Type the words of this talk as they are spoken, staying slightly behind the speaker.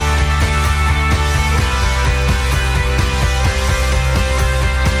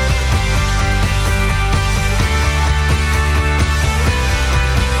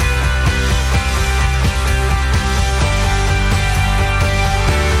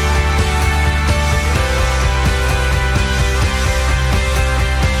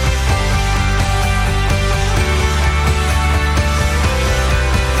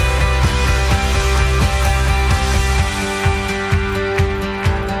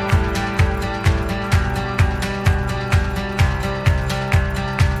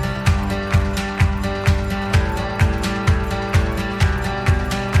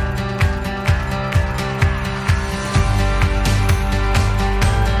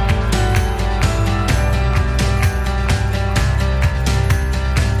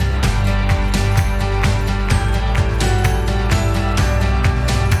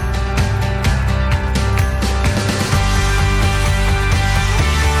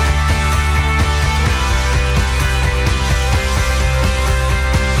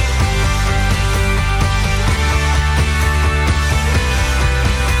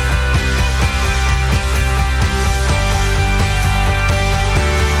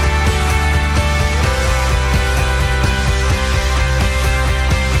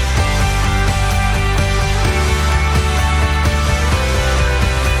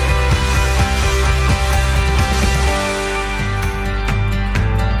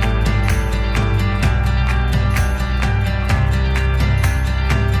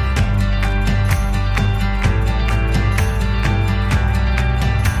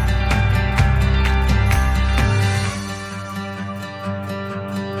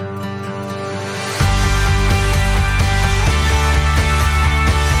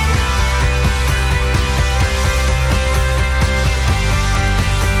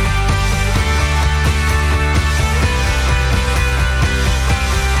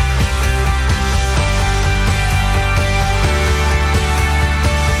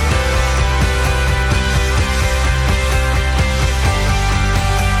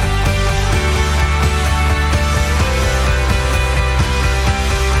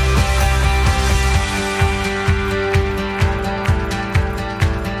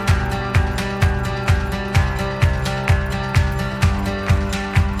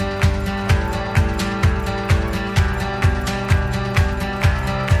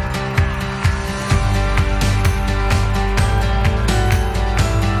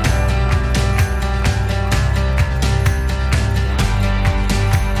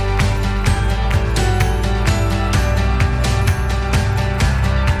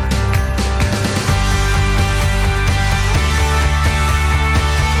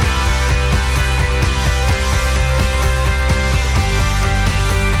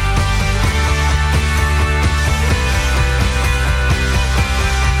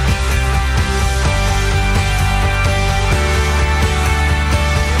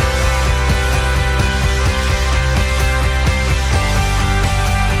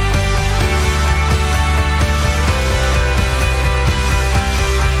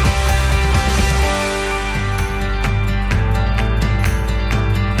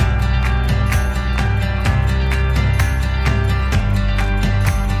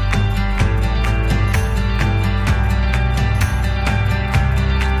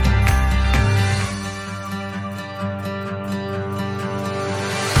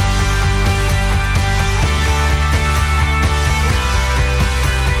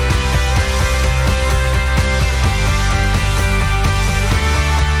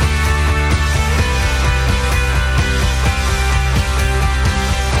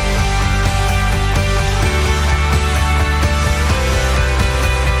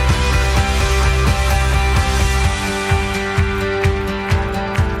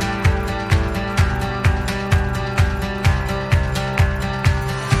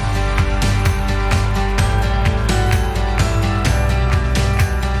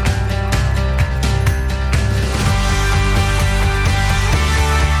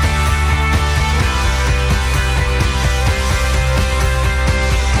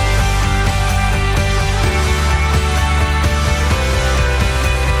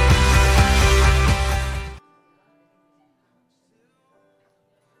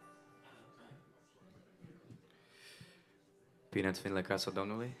Bine ați venit la casa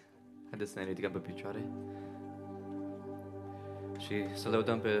Domnului. Haideți să ne ridicăm pe picioare și să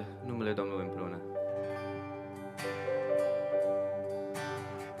lăudăm pe numele Domnului împreună.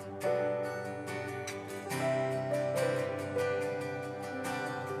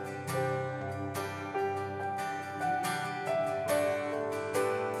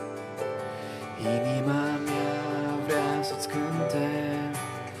 Inima mea vrea să-ți cânte,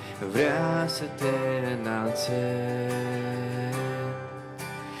 vrea să te înalțe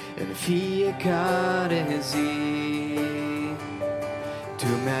în fiecare zi. Tu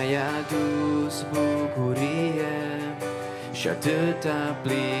mi-ai adus bucurie și atâta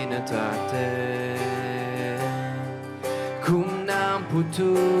plinătate, cum n-am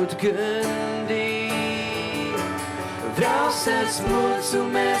putut gândi. Vreau să-ți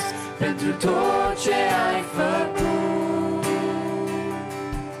mulțumesc pentru tot ce ai făcut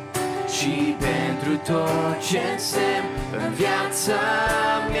și pentru tot ce însemn în viața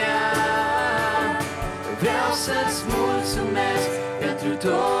mea. Vreau să-ți mulțumesc pentru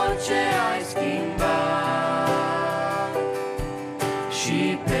tot ce ai schimbat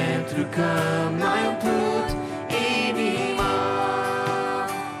și pentru că m-ai umplut inima.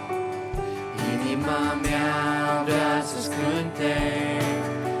 Inima mea vrea să-ți cânte,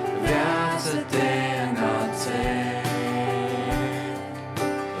 vrea să te înalțe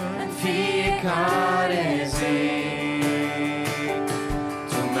în fiecare zi.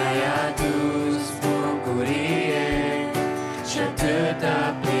 Tu mi-ai adus bucurie și atâta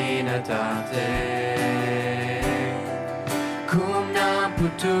plinătate, cum n-am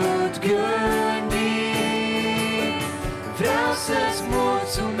putut gândi. Vreau să-ți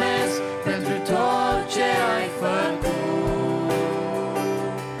mulțumesc pentru tot ce ai făcut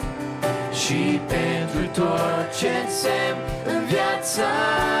și pentru tot ce însemn în viața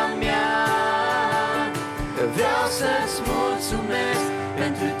mea. Vreau să-ți mulțumesc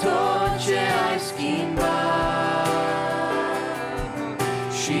pentru tot ce ai schimbat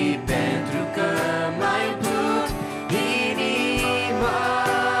și pentru că m-ai umplut inima.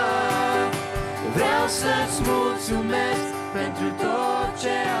 Vreau să-ți mulțumesc pentru tot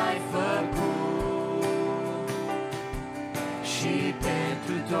ce ai făcut și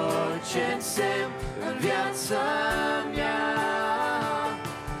pentru tot ce însemn în viața mea.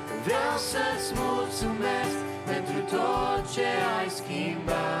 Vreau să-ți mulțumesc pentru tot ce ai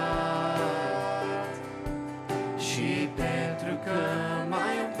schimbat și pentru că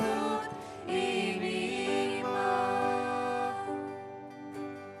m-ai umplut inima.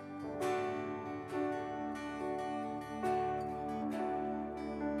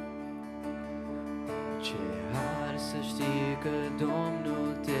 Ce har să știi că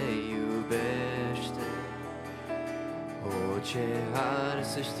Domnul te iubește. O, ce har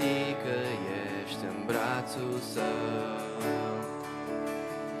să știi că ești în brațul său.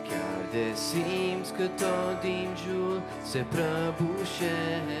 Chiar de simți că tot din jur se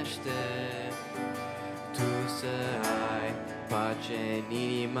prăbușește, tu să ai pace în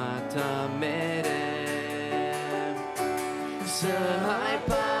inima ta mereu. Să ai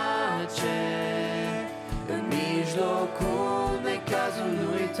pace în mijlocul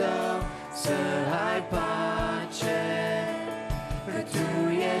necazului tău, să ai pace, că tu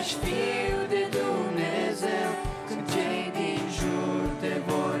ești Fiul de Dumnezeu. Când cei din jur te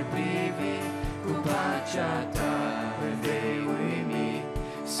vor privi, cu pacea ta vei uimi.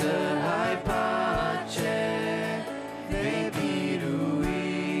 Să ai pace, vei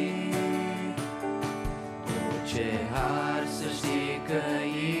birui. O, ce har să știi că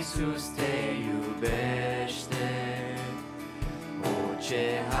Iisus te iubește. O, ce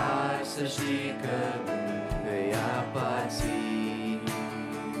har să știi că vei aparții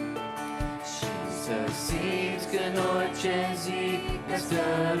și să simți că în orice zi ne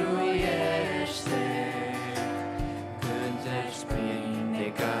stăruiește. Când treci prin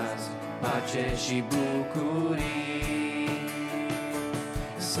necaz, pace și bucurii.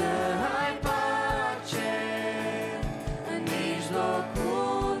 Să ai pace în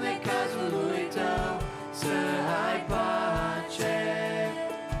mijlocul necazului tău, să ai pace,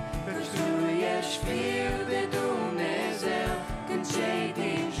 căci tu ești Fiul de Dumnezeu. Când cei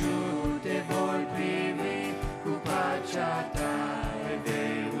din jur te vor privi, cu pacea ta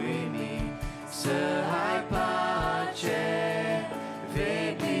vei uimi. Să ai pace, vei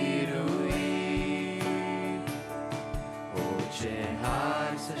birui. O, ce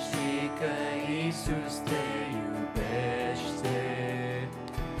har să știi că Iisus te iubește.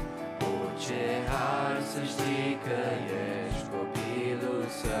 O, ce har să știi că ești copilul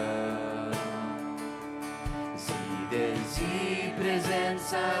său. Zi de zi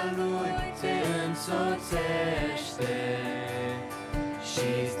prezența Lui te însoțește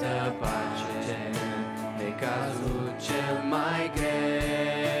și-ți dă pace de cazul cel mai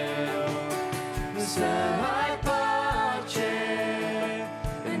greu. Să ai pace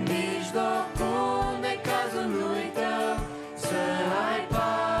în mijlocul necazului tău, să ai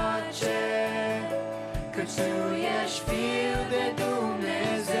pace, căci tu ești Fiul de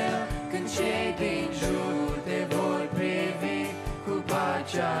Dumnezeu. Când cei din jur te vor privi, cu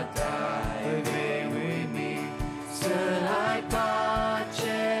pacea ta îi vei uimi. Să ai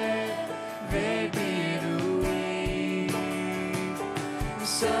pace, vei birui.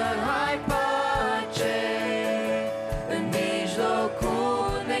 Să ai pace în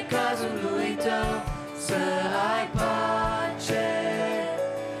mijlocul necazului tău, să ai pace,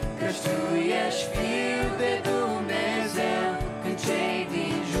 căci tu ești Fiul de Dumnezeu. Când cei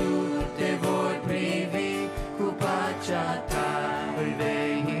din jur te vor privi, cu pacea ta îi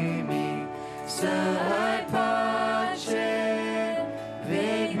vei uimi. Să ai pace,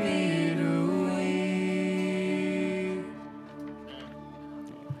 vei birui.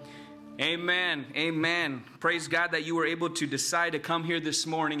 Amen. Amen. Praise God that you were able to decide to come here this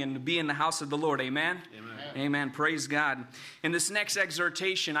morning and to be in the house of the Lord. Amen. Amen. Praise God. In this next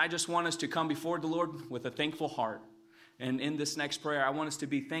exhortation, I just want us to come before the Lord with a thankful heart. And in this next prayer, I want us to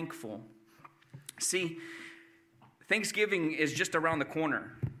be thankful. See, Thanksgiving is just around the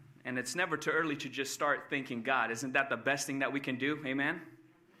corner. And it's never too early to just start thanking God. Isn't that the best thing that we can do? Amen.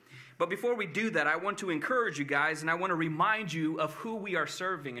 But before we do that, I want to encourage you guys, and I want to remind you of who we are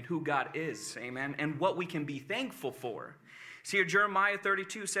serving and who God is. Amen. And what we can be thankful for. See here, Jeremiah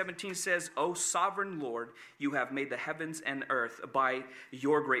 32:17 says, O sovereign Lord, you have made the heavens and earth by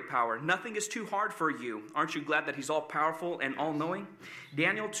your great power. Nothing is too hard for you. Aren't you glad that he's all powerful and all knowing?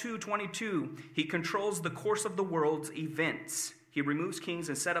 Daniel 2:22, he controls the course of the world's events. He removes kings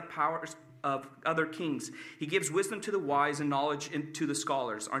and set up powers of other kings. He gives wisdom to the wise and knowledge to the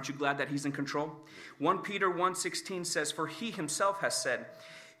scholars. Aren't you glad that he's in control? 1 Peter 1:16 says, for he himself has said,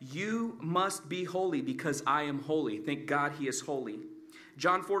 you must be holy because I am holy. Thank God he is holy.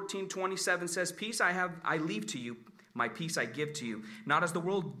 John 14:27 says, peace I leave to you. My peace I give to you. Not as the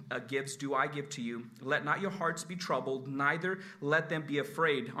world gives, do I give to you. Let not your hearts be troubled, neither let them be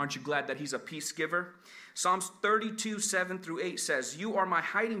afraid. Aren't you glad that he's a peace giver? Psalms 32:7-8 says, you are my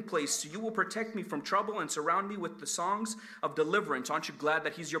hiding place, so you will protect me from trouble and surround me with the songs of deliverance. Aren't you glad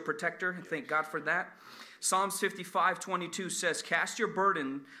that he's your protector? Thank God for that. Psalms 55:22 says, cast your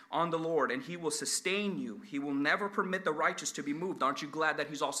burden on the Lord, and he will sustain you. He will never permit the righteous to be moved. Aren't you glad that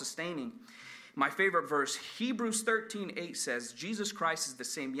he's all sustaining? My favorite verse, Hebrews 13:8 says, Jesus Christ is the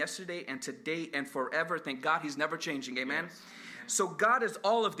same yesterday and today and forever. Thank God he's never changing. Amen. Yes. So God is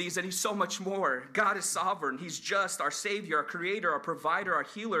all of these, and he's so much more. God is sovereign. He's just, our Savior, our Creator, our Provider, our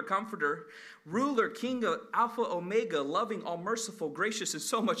Healer, Comforter, Ruler, King of Alpha, Omega, loving, all merciful, gracious, and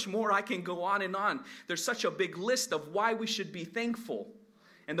so much more. I can go on and on. There's such a big list of why we should be thankful.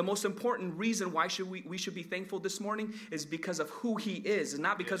 And the most important reason why we should be thankful this morning is because of who he is. And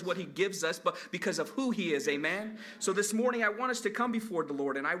not because what he gives us, but because of who he is. Amen? So this morning I want us to come before the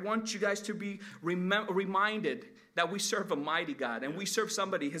Lord. And I want you guys to be reminded that we serve a mighty God. And we serve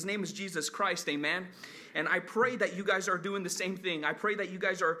somebody. His name is Jesus Christ. Amen? And I pray that you guys are doing the same thing. I pray that you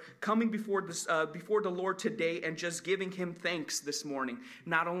guys are coming before the Lord today and just giving him thanks this morning.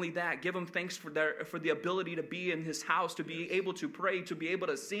 Not only that, give him thanks for the ability to be in his house, to be able to pray, to be able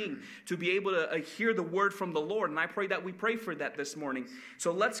to sing, to be able to hear the word from the Lord. And I pray that we pray for that this morning.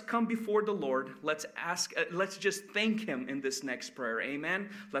 So let's come before the Lord. Let's just thank him in this next prayer. Amen.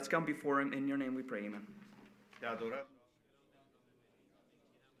 Let's come before him. In your name we pray. Amen.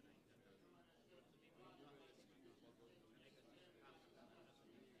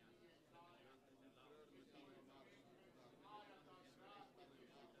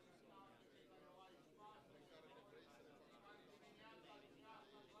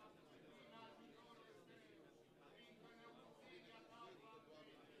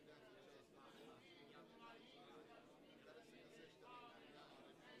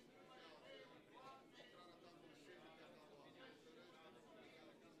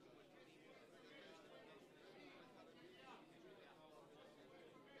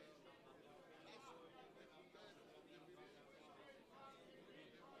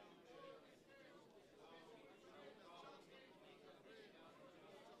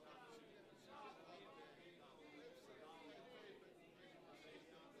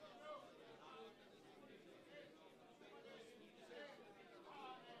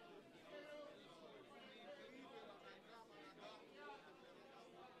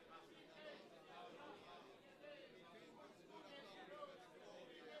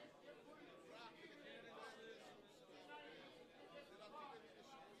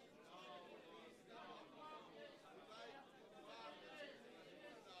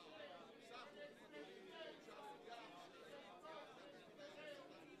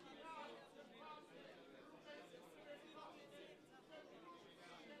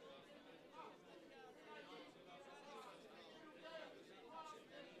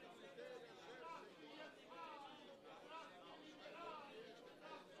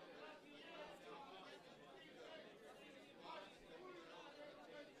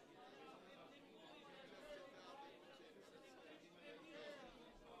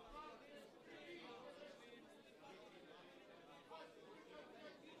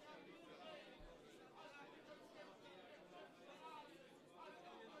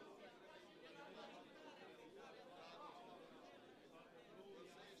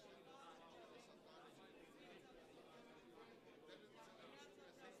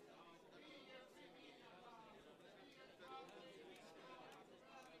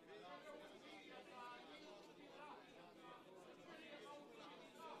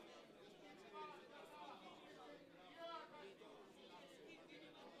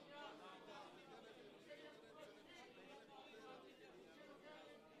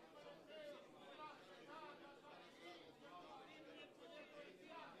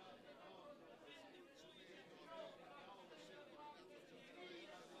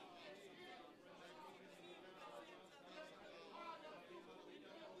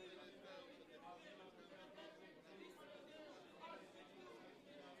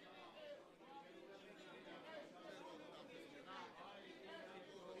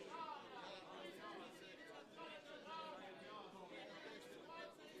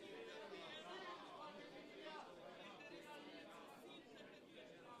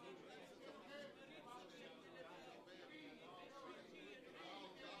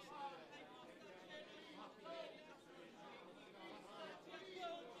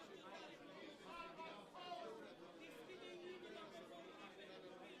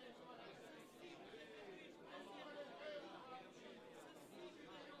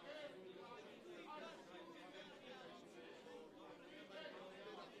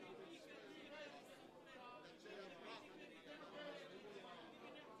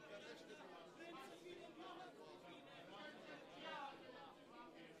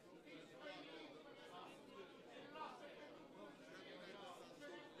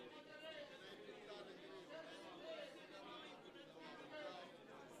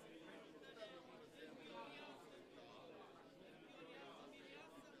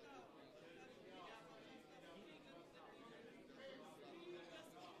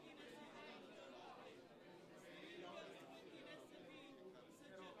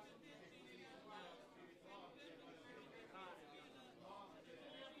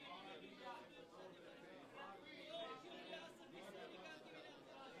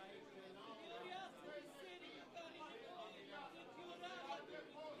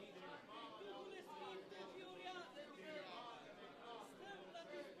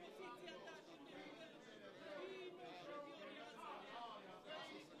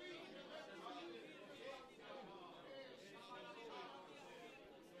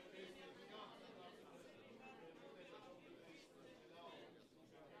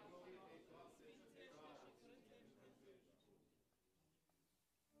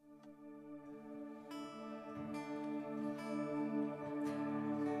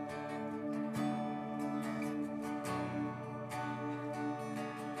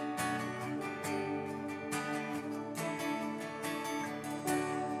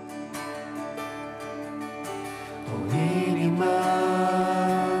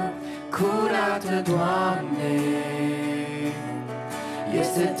 Doamne,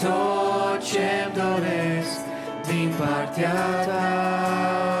 este tot ce-mi doresc din partea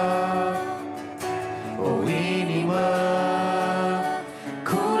Ta. O inimă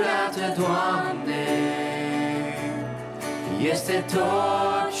curată, Doamne, este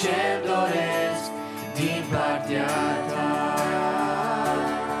tot ce-mi doresc din partea Ta.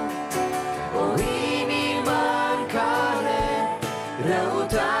 O inimă în care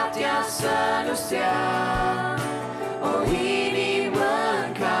răutatea să nu stea, o inimă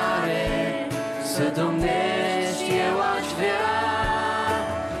în care să domnești eu aș vrea,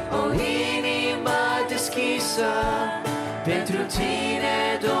 o inimă deschisă pentru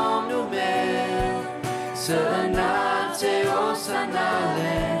Tine, Domnul meu, să înalțe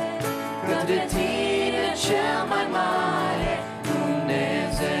osanale către Tine, cel mai mare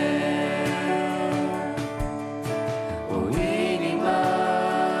Dumnezeu. O inimă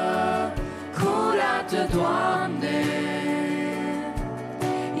curată, Doamne,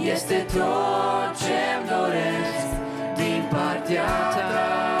 este tot ce-mi doresc din partea Ta.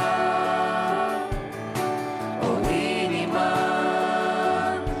 O inimă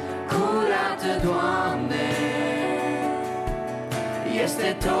curată, Doamne,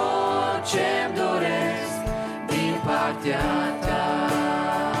 este tot ce-mi doresc din partea Ta.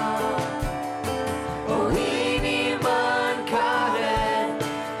 O inimă în care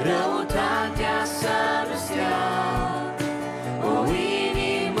răutatea să nu stea, o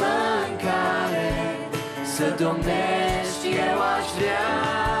inimă în care să domnești eu aș vrea,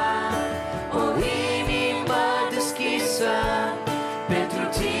 o inimă deschisă pentru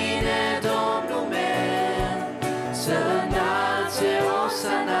Tine, Domnul meu, să înalțe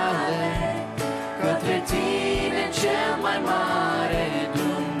osanale către Tine, cel mai mare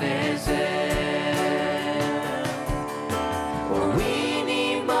Dumnezeu. O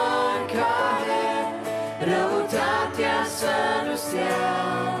inimă în care răutatea să nu stea,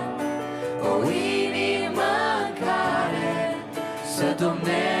 o inimă în care să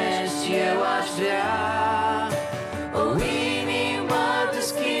domnești eu aș vrea, o inimă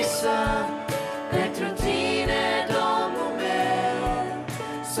deschisă pentru Tine, Domnul meu,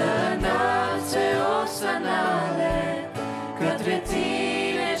 să înalțe osanale către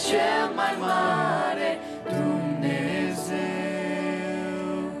Tine, cel mai mare Dumnezeu.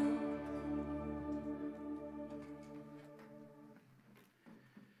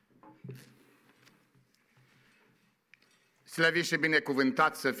 Slăvit și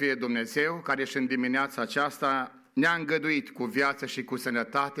binecuvântat să fie Dumnezeu, care și în dimineața aceasta ne-a îngăduit cu viață și cu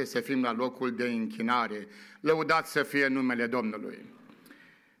sănătate să fim la locul de închinare. Lăudat să fie numele Domnului.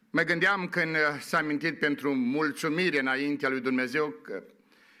 Mă gândeam când s-a amintit pentru mulțumire înaintea lui Dumnezeu că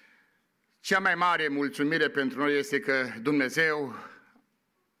cea mai mare mulțumire pentru noi este că Dumnezeu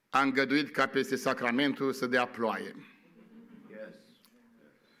a îngăduit ca peste sacramentul să dea ploaie.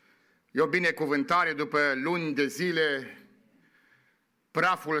 E o binecuvântare, după luni de zile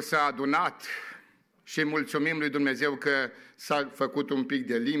praful s-a adunat și mulțumim lui Dumnezeu că s-a făcut un pic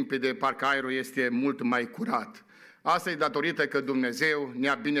de limpede, parcă aerul este mult mai curat. Asta e datorită că Dumnezeu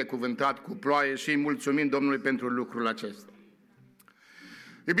ne-a binecuvântat cu ploaie și îi mulțumim Domnului pentru lucrul acesta.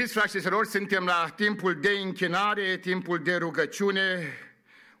 Iubiți frați și surori, suntem la timpul de închinare, timpul de rugăciune.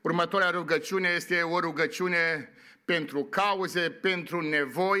 Următoarea rugăciune este o rugăciune pentru cauze, pentru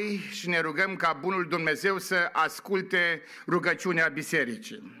nevoi și ne rugăm ca bunul Dumnezeu să asculte rugăciunea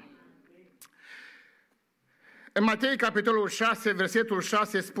bisericii. În Matei, capitolul 6, versetul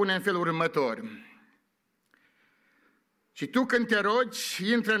 6 spune în felul următor: și tu când te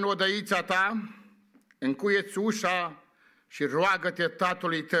rogi, intră în odăița ta, încuie-ți ușa și roagă-te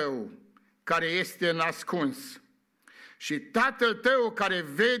Tatălui tău, care este în ascuns. Și Tatăl tău care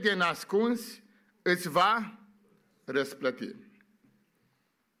vede în ascuns îți va răsplăti.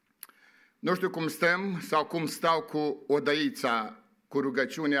 Nu știu cum stăm sau cum stau cu odăița, cu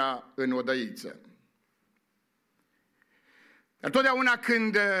rugăciunea în odăiță. Întotdeauna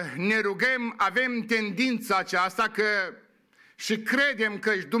când ne rugăm, avem tendința aceasta că și credem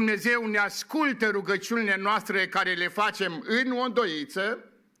că Dumnezeu ne ascultă rugăciunile noastre care le facem în odăiță,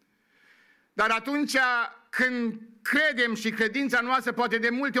 dar atunci când credem și credința noastră poate de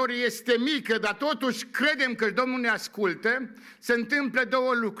multe ori este mică, dar totuși credem că Domnul ne ascultă, se întâmplă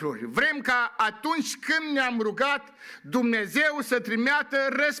două lucruri. Vrem ca atunci când ne-am rugat, Dumnezeu să trimită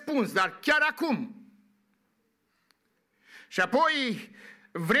răspuns, dar chiar acum. Și apoi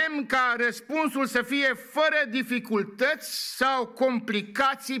vrem ca răspunsul să fie fără dificultăți sau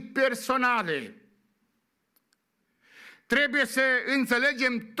complicații personale. Trebuie să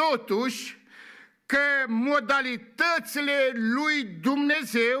înțelegem totuși că modalitățile lui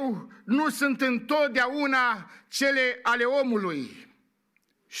Dumnezeu nu sunt întotdeauna cele ale omului.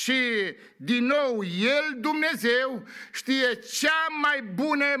 Și, din nou, El, Dumnezeu, știe cea mai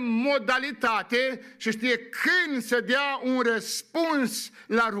bună modalitate și știe când să dea un răspuns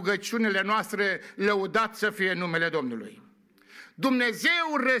la rugăciunile noastre, lăudat să fie numele Domnului.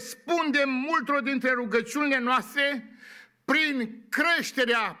 Dumnezeu răspunde multor dintre rugăciunile noastre prin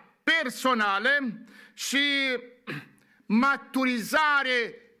creșterea personală și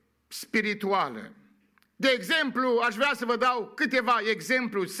maturizare spirituală. De exemplu, aș vrea să vă dau câteva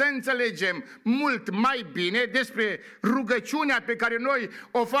exemple să înțelegem mult mai bine despre rugăciunea pe care noi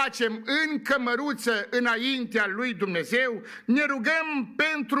o facem în cămăruță înaintea lui Dumnezeu. Ne rugăm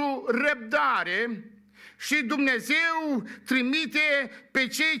pentru răbdare și Dumnezeu trimite pe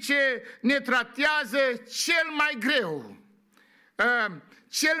cei ce ne tratează cel mai greu,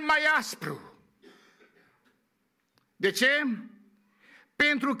 cel mai aspru. De ce?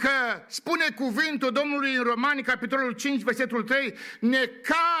 Pentru că spune cuvântul Domnului în Romani, capitolul 5, versetul 3,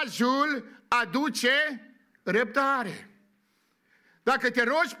 necazul aduce răbdare. Dacă te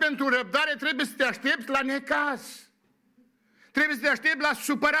rogi pentru răbdare, trebuie să te aștepți la necaz. Trebuie să te aștepți la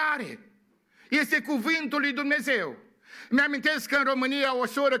supărare. Este cuvântul lui Dumnezeu. Mi-amintesc că în România o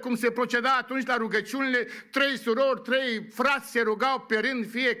soră, cum se proceda atunci la rugăciunile, 3 surori, 3 frați se rugau pe rând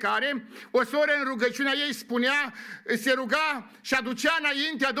fiecare. O soră în rugăciunea ei spunea, se ruga și aducea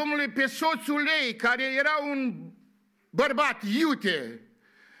înaintea Domnului pe soțul ei, care era un bărbat iute,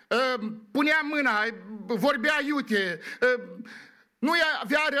 punea mâna, vorbea iute, nu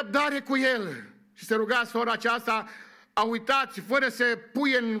avea răbdare cu el. Și se ruga sora aceasta, a uitat, fără să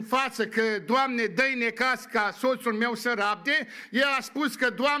puie în față că Doamne, dă-i necaz ca soțul meu să rabde, el a spus că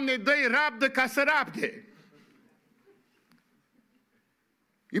Doamne, dă-i rabdă ca să rabde.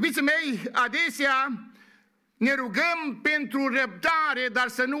 Iubiții mei, adesea ne rugăm pentru răbdare, dar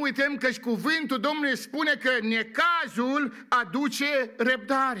să nu uităm că și cuvântul Domnului spune că necazul aduce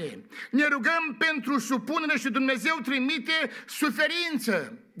răbdare. Ne rugăm pentru supunere și Dumnezeu trimite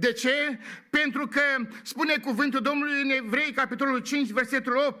suferință. De ce? Pentru că spune cuvântul Domnului în Evrei, capitolul 5,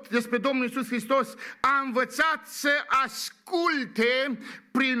 versetul 8, despre Domnul Iisus Hristos, a învățat să asculte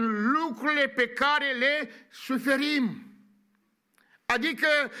prin lucrurile pe care le suferim. Adică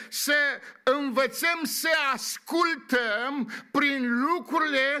să învățăm să ascultăm prin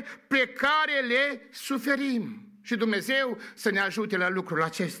lucrurile pe care le suferim. Și Dumnezeu să ne ajute la lucrul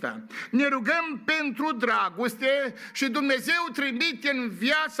acesta. Ne rugăm pentru dragoste și Dumnezeu trimite în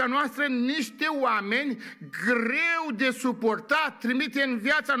viața noastră niște oameni greu de suportat, trimite în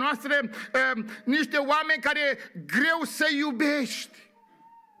viața noastră niște oameni care greu să iubești.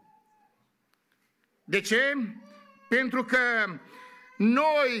 De ce? Pentru că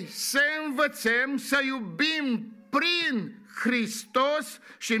noi să învățăm să iubim prin Hristos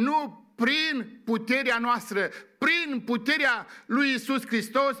și nu prin puterea noastră, prin puterea lui Iisus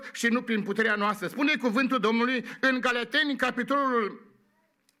Hristos și nu prin puterea noastră. Spune cuvântul Domnului în Galateni,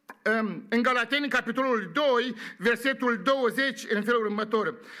 capitolul 2, versetul 20, în felul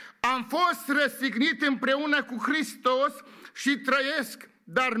următor. Am fost răstignit împreună cu Hristos și trăiesc,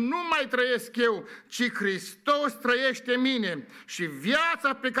 dar nu mai trăiesc eu, ci Hristos trăiește în mine. Și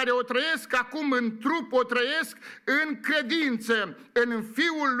viața pe care o trăiesc acum în trup, o trăiesc în credință, în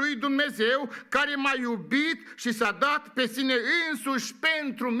Fiul lui Dumnezeu, care m-a iubit și s-a dat pe sine însuși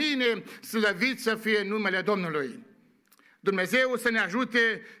pentru mine, slăvit să fie numele Domnului. Dumnezeu să ne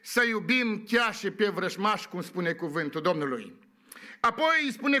ajute să iubim chiar și pe vrăjmași, cum spune cuvântul Domnului. Apoi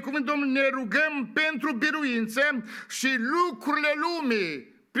spune cuvântul Domnului, ne rugăm pentru biruință și lucrurile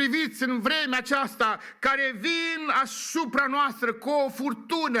lumii, priviți în vremea aceasta, care vin asupra noastră cu o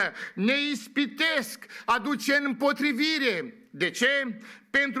furtună, ne ispitesc, aduce împotrivire. De ce?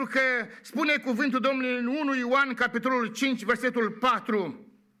 Pentru că spune cuvântul Domnului în 1 Ioan, capitolul 5, versetul 4,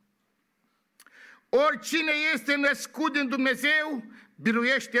 oricine este născut din Dumnezeu,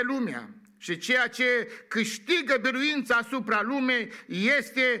 biruiește lumea. Și ceea ce câștigă biruința asupra lumei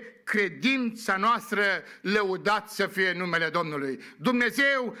este credința noastră, lăudat să fie numele Domnului.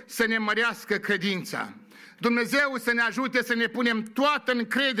 Dumnezeu să ne mărească credința. Dumnezeu să ne ajute să ne punem toată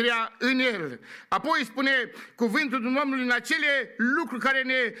încrederea în El. Apoi spune cuvântul Domnului în acele lucruri care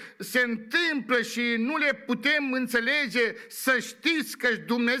ne se întâmplă și nu le putem înțelege, să știți că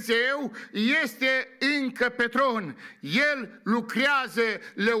Dumnezeu este încă pe tron. El lucrează,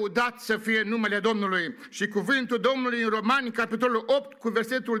 lăudat să fie numele Domnului. Și cuvântul Domnului în Romani, capitolul 8, cu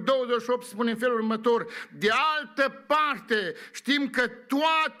versetul 28, spune în felul următor, de altă parte știm că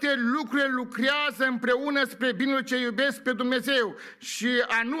toate lucrurile lucrează împreună spre binele ce iubesc pe Dumnezeu și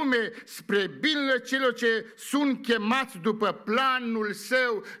anume spre binele celor ce sunt chemați după planul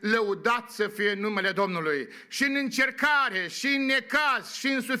Său, lăudat să fie numele Domnului. Și în încercare, și în necaz, și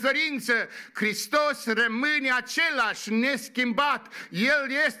în suferință, Hristos rămâne același, neschimbat. El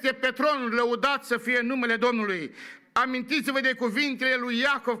este pe tron, lăudat să fie numele Domnului. Amintiți-vă de cuvintele lui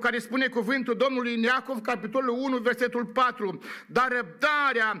Iacov, care spune cuvântul Domnului în Iacov, capitolul 1, versetul 4. Dar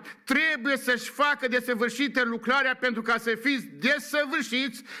răbdarea trebuie să-și facă desăvârșită lucrarea pentru ca să fiți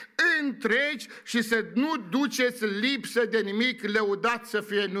desăvârșiți, întregi și să nu duceți lipsă de nimic, lăudat să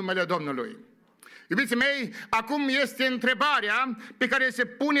fie numele Domnului. Iubiții mei, acum este întrebarea pe care se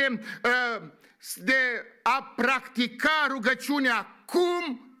pune de a practica rugăciunea.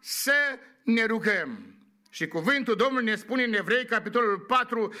 Cum să ne rugăm? Și cuvântul Domnului ne spune în Evrei, capitolul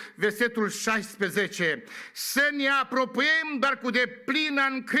 4, versetul 16. Să ne apropiem, dar cu deplină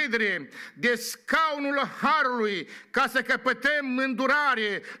încredere, de scaunul harului, ca să căpătăm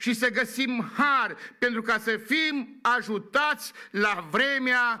îndurare și să găsim har, pentru ca să fim ajutați la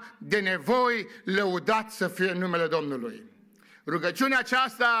vremea de nevoi, lăudat să fie numele Domnului. Rugăciunea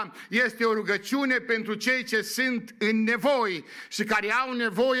aceasta este o rugăciune pentru cei ce sunt în nevoi și care au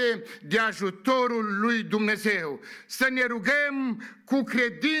nevoie de ajutorul lui Dumnezeu. Să ne rugăm cu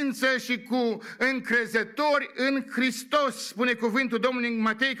credință și cu încrezători în Hristos, spune cuvântul Domnului în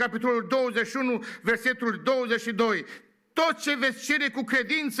Matei, capitolul 21, versetul 22. Tot ce veți cere cu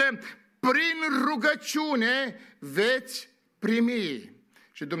credință, prin rugăciune veți primi.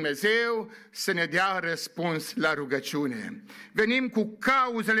 Și Dumnezeu să ne dea răspuns la rugăciune. Venim cu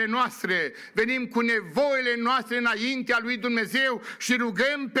cauzele noastre, venim cu nevoile noastre înaintea lui Dumnezeu și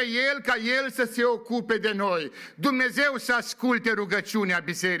rugăm pe El ca El să se ocupe de noi. Dumnezeu să asculte rugăciunea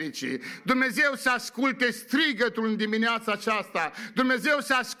bisericii. Dumnezeu să asculte strigătul în dimineața aceasta. Dumnezeu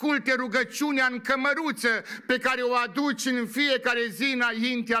să asculte rugăciunea în cămăruță pe care o aduci în fiecare zi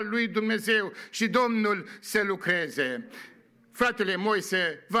înaintea lui Dumnezeu și Domnul să lucreze. Fratele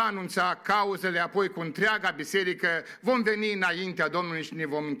Moise va anunța cauzele, apoi cu întreaga biserică vom veni înaintea Domnului și ne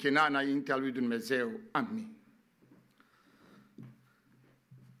vom închina înaintea lui Dumnezeu. Amin.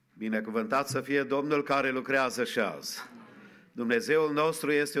 Binecuvântat să fie Domnul care lucrează și azi. Dumnezeul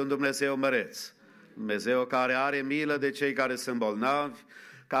nostru este un Dumnezeu măreț. Dumnezeu care are milă de cei care sunt bolnavi,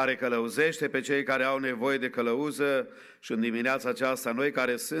 care călăuzește pe cei care au nevoie de călăuză. Și în dimineața aceasta, noi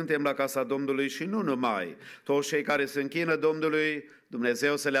care suntem la casa Domnului și nu numai, toți cei care se închină Domnului,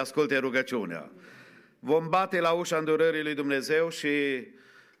 Dumnezeu să le asculte rugăciunea. Vom bate la ușa îndurării lui Dumnezeu și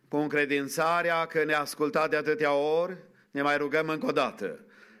cu încredințarea că ne-a ascultat de atâtea ori, ne mai rugăm încă o dată.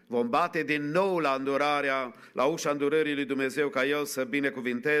 Vom bate din nou la ușa îndurării lui Dumnezeu ca El să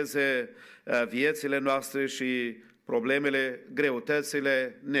binecuvinteze viețile noastre și problemele,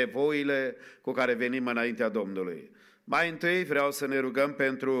 greutățile, nevoile cu care venim înaintea Domnului. Mai întâi vreau să ne rugăm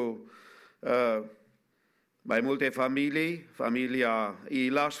pentru mai multe familii, familia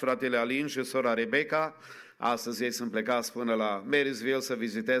Ilaș, fratele Alin și sora Rebecca. Astăzi ei sunt plecați până la Marysville să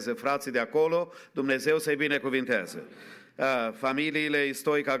viziteze frații de acolo. Dumnezeu să-i binecuvinteze. Familiile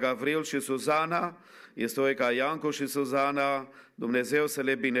Istoica Gavril și Suzana, Istoica Iancu și Suzana, Dumnezeu să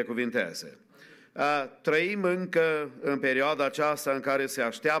le binecuvinteze. Trăim încă în perioada aceasta în care se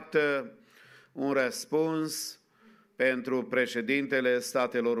așteaptă un răspuns pentru președintele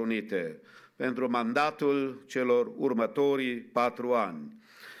Statelor Unite, pentru mandatul celor următorii 4 ani.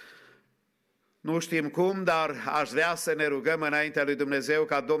 Nu știm cum, dar aș vrea să ne rugăm înaintea lui Dumnezeu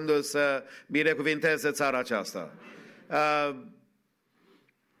ca Domnul să binecuvinteze țara aceasta.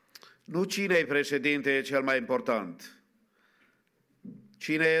 Nu cine e președinte e cel mai important.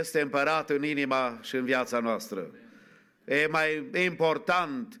 Cine este împărat în inima și în viața noastră. E mai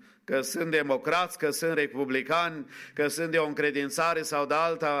important că sunt democrați, că sunt republicani, că sunt de o încredințare sau de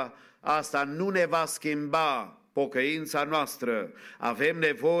alta, asta nu ne va schimba pocăința noastră. Avem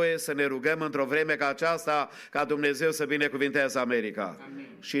nevoie să ne rugăm într-o vreme ca aceasta ca Dumnezeu să binecuvinteze America. Amin.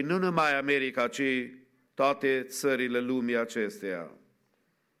 Și nu numai America, ci toate țările lumii acesteia.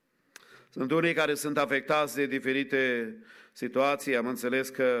 Sunt unii care sunt afectați de diferite situații. Am înțeles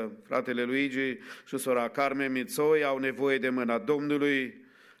că fratele Luigi și sora Carmen Mițoi au nevoie de mâna Domnului.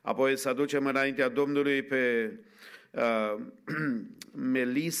 Apoi să aducem înaintea Domnului pe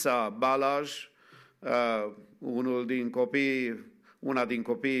Melissa Balaj, una din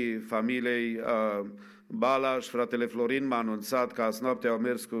copiii familiei Balaj. Fratele Florin m-a anunțat că azi noapte au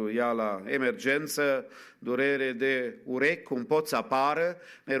mers cu ea la emergență, durere de urechi, cum pot să apară.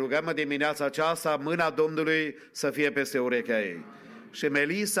 Ne rugăm în dimineața aceasta mâna Domnului să fie peste urechea ei. Și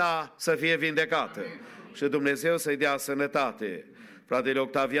Melissa să fie vindecată. Și Dumnezeu să-i dea sănătate. Fratele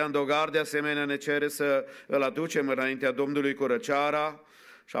Octavian Dogar, de asemenea, ne cere să îl aducem înaintea Domnului cu răceara.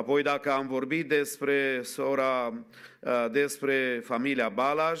 Și apoi, dacă am vorbit despre familia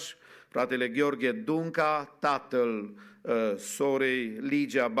Balaj, fratele Gheorghe Dunca, tatăl sorei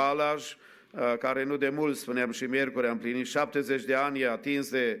Ligia Balaj, care nu de mult, spuneam și miercuri, a împlinit 70 de ani, e atins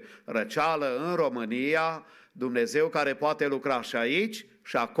de răceală în România, Dumnezeu care poate lucra și aici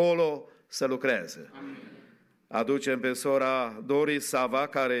și acolo să lucreze. Amin. Aducem pe sora Doris Sava,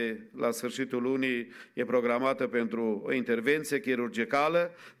 care la sfârșitul lunii e programată pentru o intervenție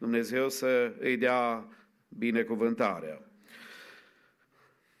chirurgicală, Dumnezeu să îi dea binecuvântarea.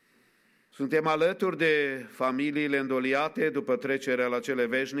 Suntem alături de familiile îndoliate după trecerea la cele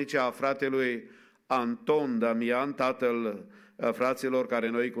veșnice a fratelui Anton Damian, tatăl fraților care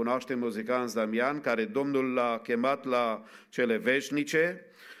noi cunoaștem, muzicanți Damian, care Domnul l-a chemat la cele veșnice,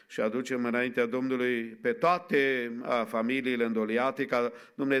 și aducem înaintea Domnului pe toate familiile îndoliate, ca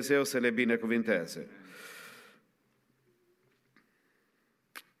Dumnezeu să le binecuvinteze.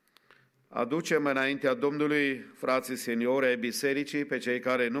 Aducem înaintea Domnului frații seniori ai bisericii, pe cei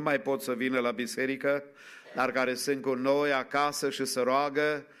care nu mai pot să vină la biserică, dar care sunt cu noi acasă și să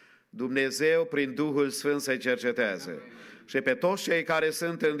roagă Dumnezeu prin Duhul Sfânt să-i cerceteze. Și pe toți cei care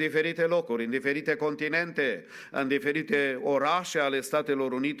sunt în diferite locuri, în diferite continente, în diferite orașe ale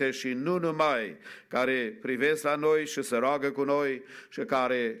Statelor Unite și nu numai, care privesc la noi și se roagă cu noi și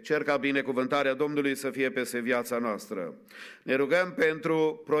care cer ca binecuvântarea Domnului să fie peste viața noastră. Ne rugăm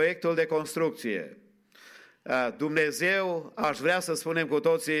pentru proiectul de construcție. Dumnezeu, aș vrea să spunem cu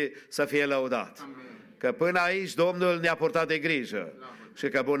toții, să fie lăudat. Amin. Că până aici Domnul ne-a purtat de grijă. Și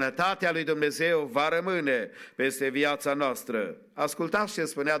că bunătatea lui Dumnezeu va rămâne peste viața noastră. Ascultați ce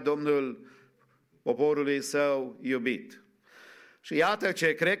spunea Domnul poporului său iubit. Și iată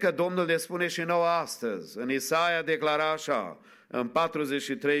ce cred că Domnul ne spune și nouă astăzi. În Isaia declara așa, în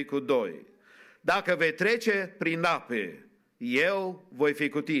 43:2: Dacă vei trece prin ape, eu voi fi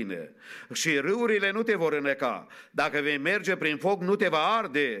cu tine și râurile nu te vor înneca. Dacă vei merge prin foc, nu te va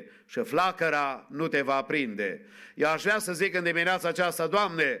arde și flacăra nu te va aprinde. Eu aș vrea să zic în dimineața aceasta,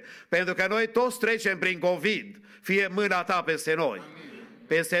 Doamne, pentru că noi toți trecem prin COVID, fie mâna Ta peste noi.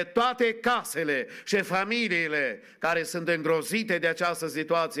 Peste toate casele și familiile care sunt îngrozite de această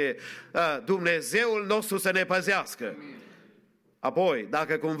situație, Dumnezeul nostru să ne păzească. Apoi,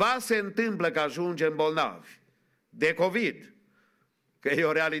 dacă cumva se întâmplă că ajungem bolnavi de COVID, că e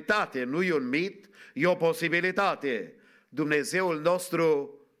o realitate, nu e un mit, e o posibilitate, Dumnezeul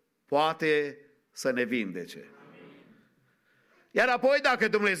nostru poate să ne vindece. Iar apoi, dacă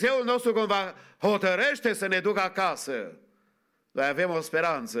Dumnezeul nostru cumva hotărăște să ne ducă acasă, noi avem o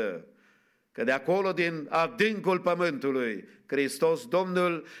speranță că de acolo, din adâncul pământului, Hristos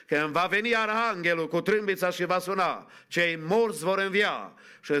Domnul, când va veni arhanghelul cu trâmbița și va suna, cei morți vor învia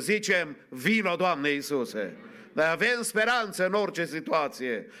și zicem, vino, Doamne Iisuse. Noi avem speranță în orice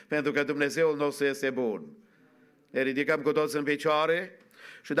situație, pentru că Dumnezeul nostru este bun. Ne ridicăm cu toți în picioare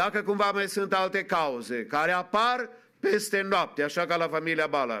și dacă cumva mai sunt alte cauze care apar peste noapte, așa ca la familia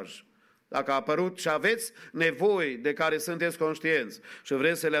Balaj, dacă a apărut și aveți nevoi de care sunteți conștienți și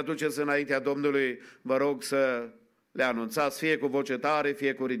vreți să le aduceți înaintea Domnului, vă rog să le anunțați, fie cu voce tare,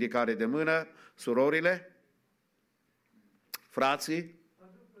 fie cu ridicare de mână. Surorile, frații,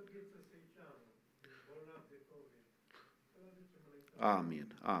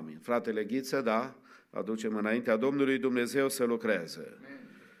 amin, amin. Fratele Ghiță, da, aducem înaintea Domnului, Dumnezeu să lucreze.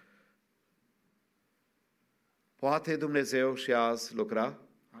 Poate Dumnezeu și azi lucra?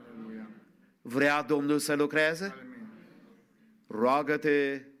 Aleluia. Vrea Domnul să lucreze? Aleluia.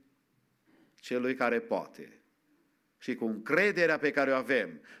 Roagă-te celui care poate. Și cu încrederea pe care o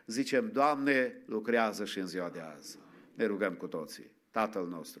avem, zicem, Doamne, lucrează și în ziua de azi. Ne rugăm cu toții. Tatăl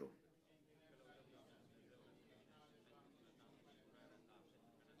nostru.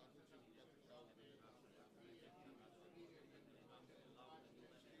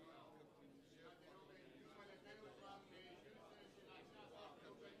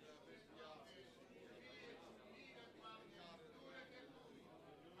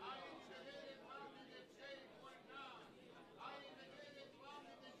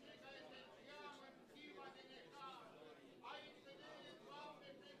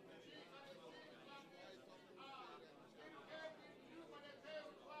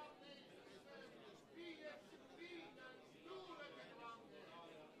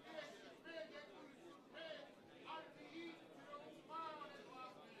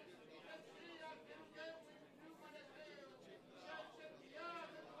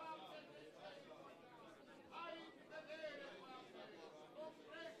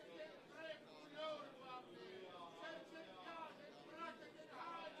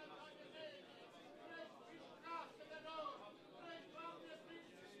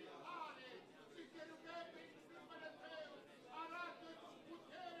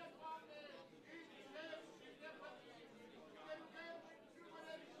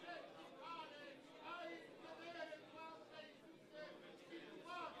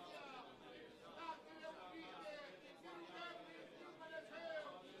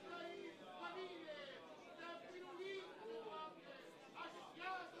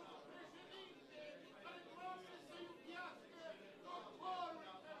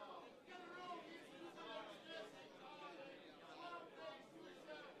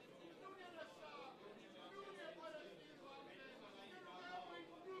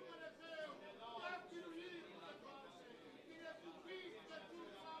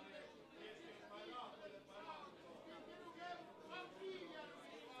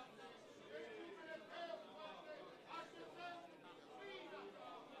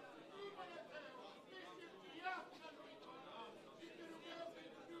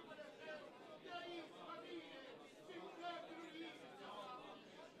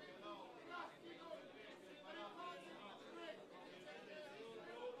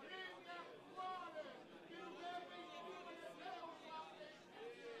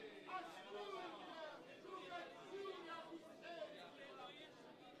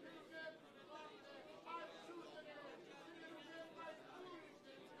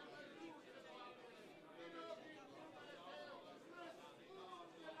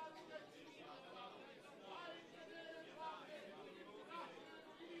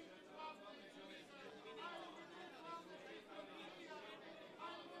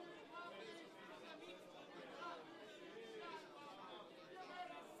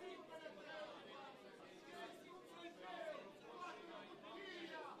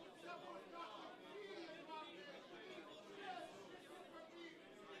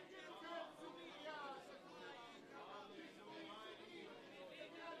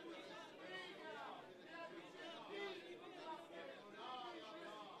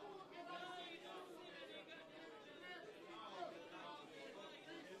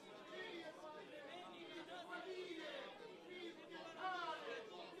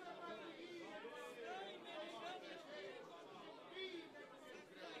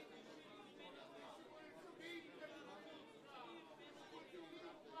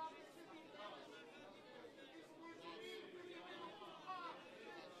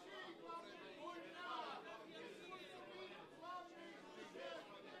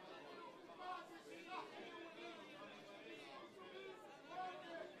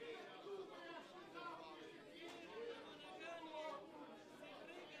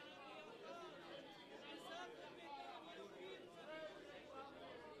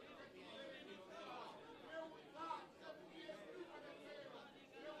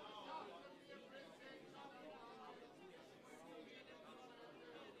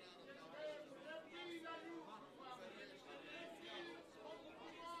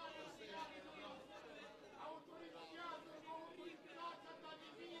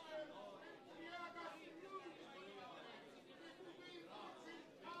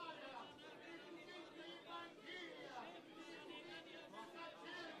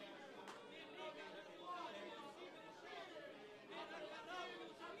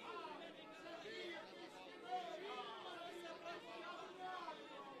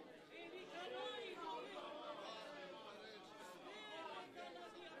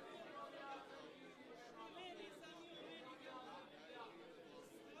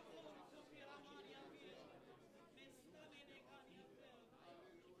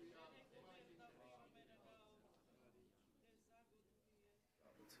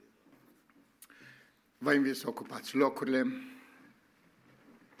 Vă invit să ocupați locurile.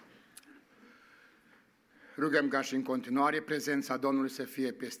 Rugăm ca și în continuare prezența Domnului să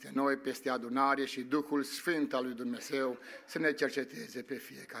fie peste noi, peste adunare și Duhul Sfânt al lui Dumnezeu să ne cerceteze pe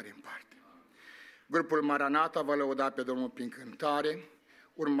fiecare în parte. Grupul Maranata va lăuda pe Domnul prin cântare,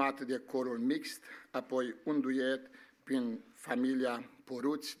 urmat de corul mixt, apoi un duet prin familia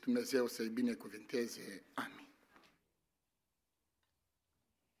Poruți. Dumnezeu să-i binecuvinteze. Amin.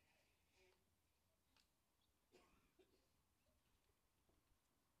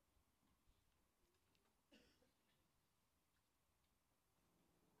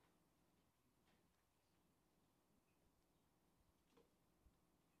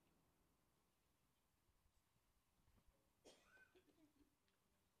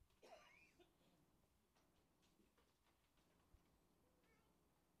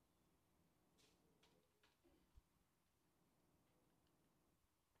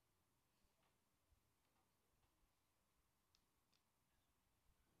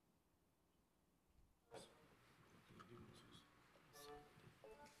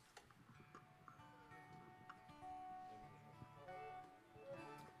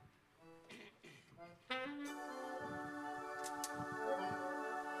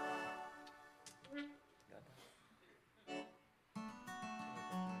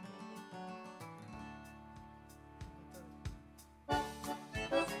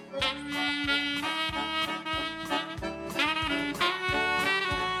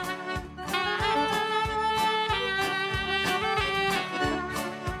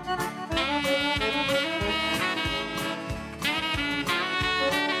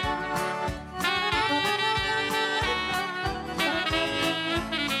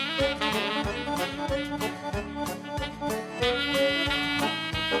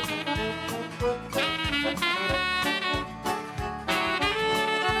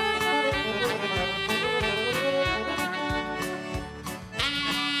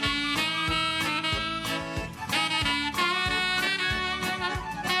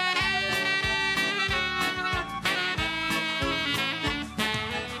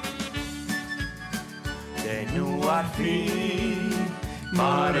 Ar fi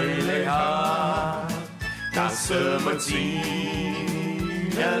marele har ca să mă țină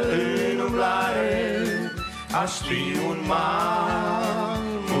în umblare, aș fi un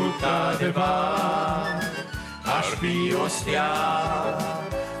mamut adevăr, aș fi o stea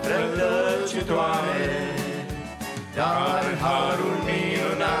rătăcitoare, dar harul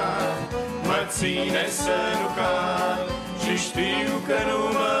minunat mă ține să nu cad și știu că nu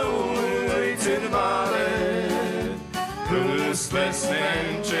mă uiți în vale. Îți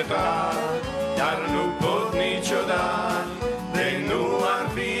neîncetat, dar nu pot niciodată, de nu ar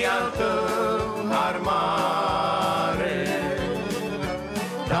fi al tău har mare.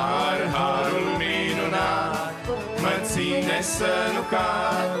 Dar harul minunat mă ține să nu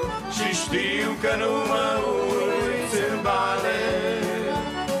cad și știu că nu mă uiți în vale.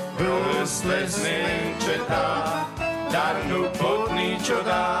 Îți neîncetat, dar nu pot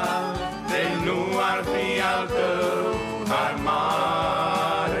niciodată, de nu ar fi al tău har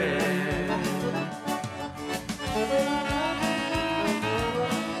mare.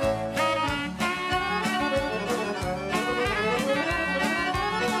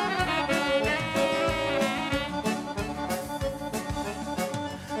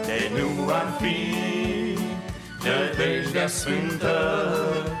 De nu ar fi nădejdea sfântă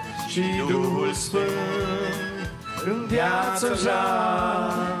și Duhul Sfânt în viață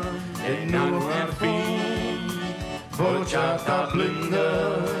jar, de nu ar fi vocea ta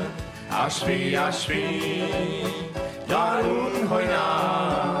blândă, aș fi doar un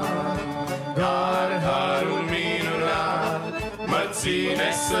hoinar. Dar harul minunat mă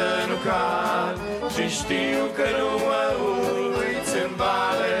ține să nu cad și știu că nu mă uiți în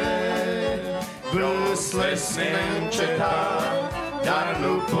vale. Vâslesc neîncetat, dar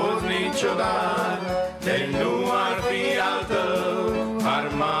nu pot niciodată, de nu ar fi al tău har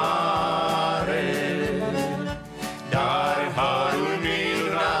mare. Dar harul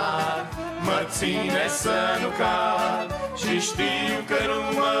minunat mă ține să nu cad și știu că nu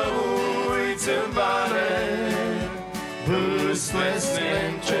mă uiți în vale. Vâslesc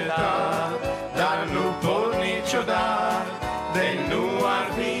neîncetat, dar nu pot niciodată, de nu ar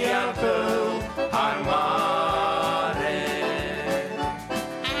fi al tău har mare.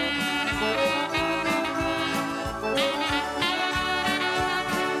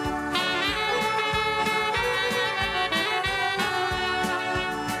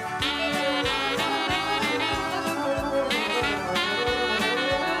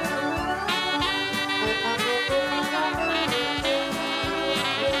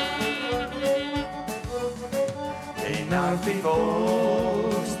 fi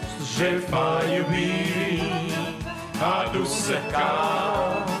fost jertfa iubirii adusă ca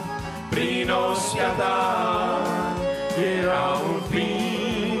prin ostia ta, era un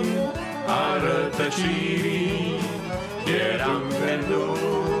fin al rătăcirii, eram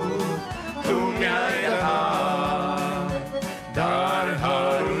pierdut, tu mi-ai dat, dar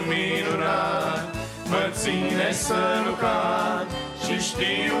harul minunat mă ține să nu cad și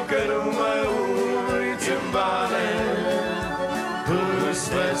știu că nu mă uiți în vale.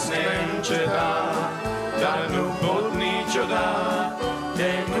 Vâslesc neîncetat, dar nu pot niciodată,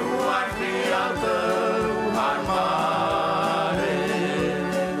 de nu ar fi al tău har mare.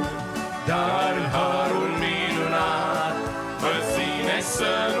 Dar harul minunat mă ține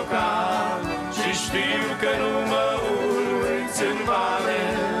să nu cad și știu că nu mă uiți în vale.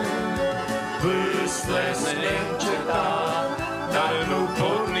 Vâslesc neîncetat, dar nu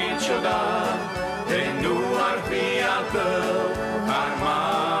pot niciodată, de nu ar fi al tău har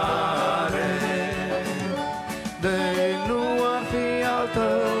mare. De nu ar fi al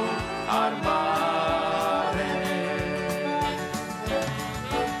tău har mare.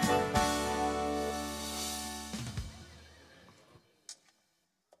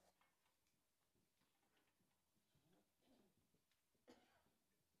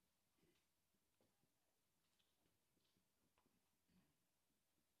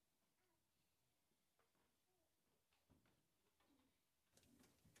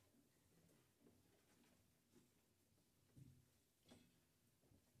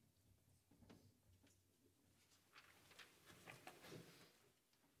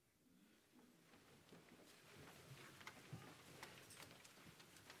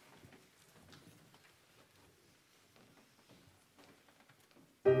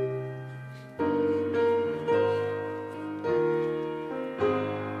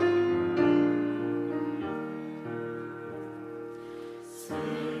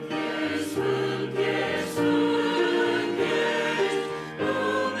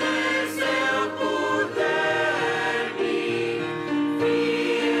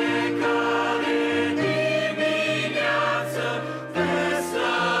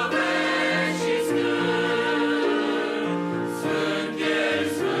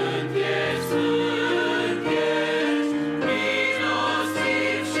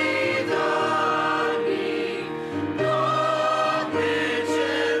 Doamne,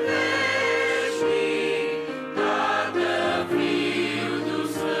 ce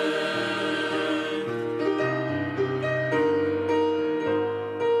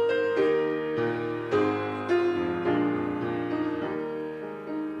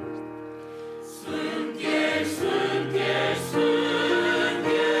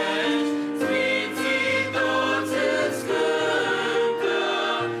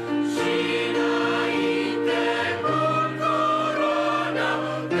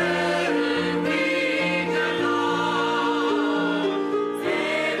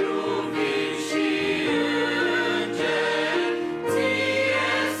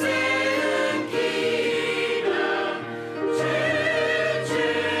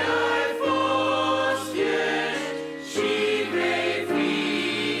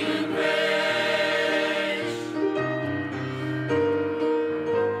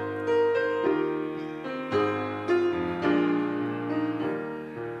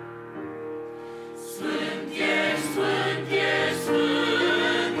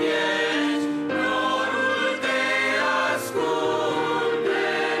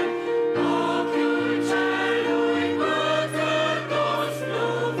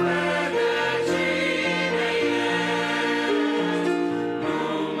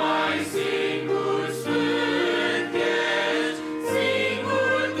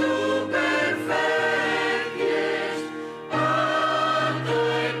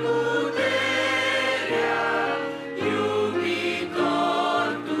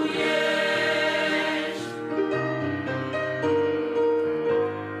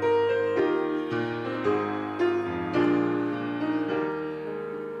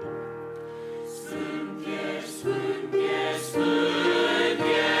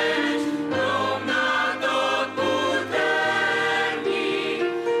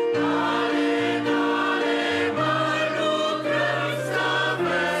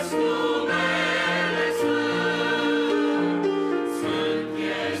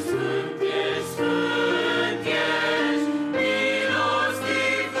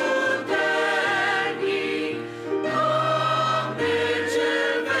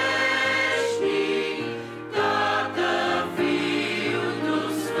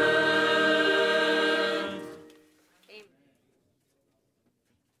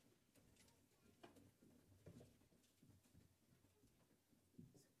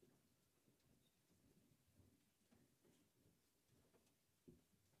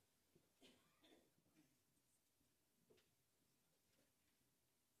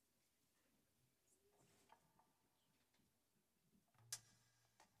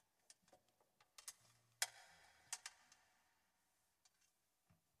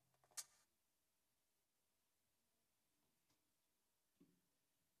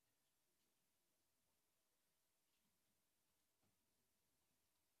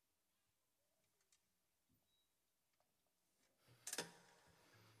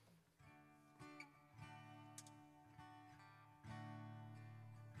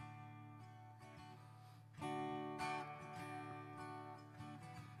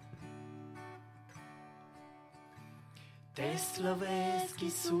Te slăvesc,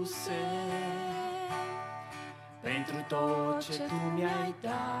 Iisuse, pentru tot ce Tu mi-ai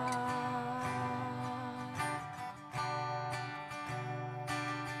dat.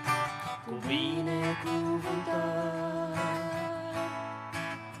 Cu binecuvântări,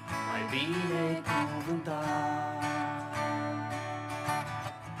 mai binecuvântat.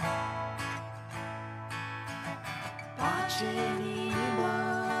 Pace în inimă,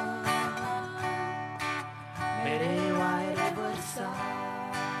 mereu ai revărsat.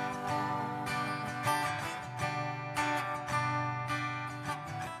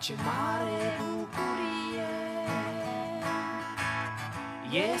 Ce mare bucurie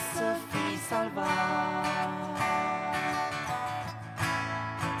e să fii salvat.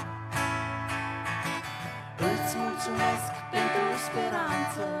 Îți mulțumesc pentru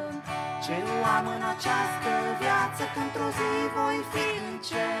speranță ce o am în această viață, că într-o zi voi fi în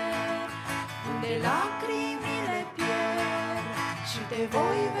cer, unde lacrimile pierd și te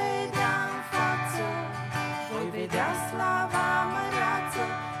voi vedea în față. Voi vedea slava măreață,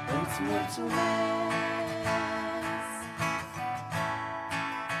 îți mulțumesc.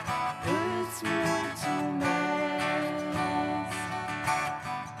 Îți mulțumesc.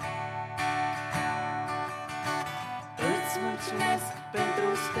 Îți mulțumesc pentru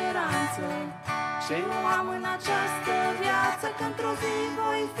speranță ce o am în această viață, că într-o zi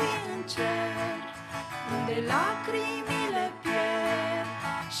voi fi în cer, unde lacrimile pierd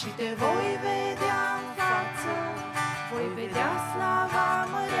și te voi vedea în față. Voi vedea slava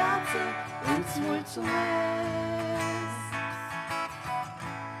măreață, îți mulțumesc.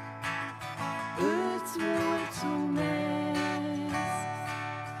 Îți mulțumesc.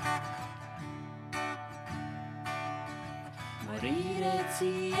 Mărire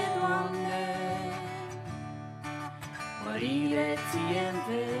ție, Doamne, mărire ție în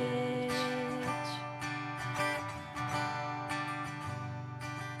veci.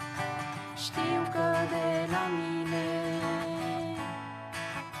 Știu că de la mine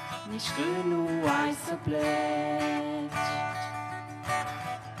nici când nu ai să pleci.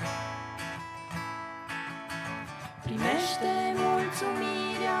 Primește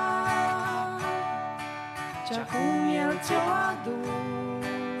mulțumirea ce acum eu ți-o aduc.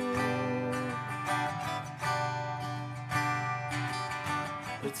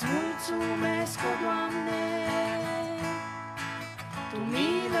 Îți mulțumesc, o Doamne, Tu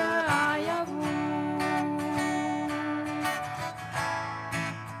milă ai avut.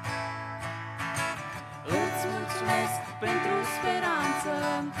 Îți mulțumesc pentru speranță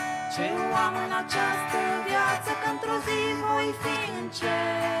ce o am în această viață, că într-o zi voi fi în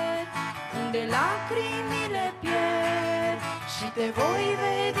cer, unde lacrimile pierd și te voi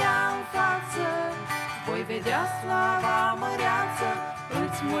vedea în față. Voi vedea slava măreață,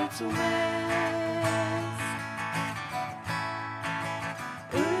 îți mulțumesc.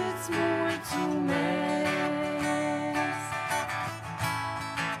 Îți mulțumesc.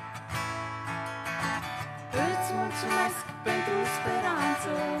 Îți mulțumesc pentru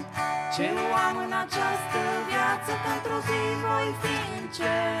speranță ce o am în această viață, că într-o zi voi fi în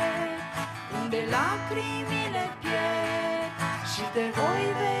cer, unde lacrimile pierd și te voi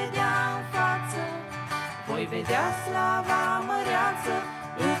vedea în față. Voi vedea slava măreață,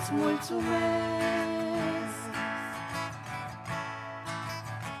 îți mulțumesc.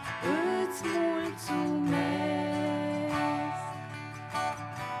 Îți mulțumesc.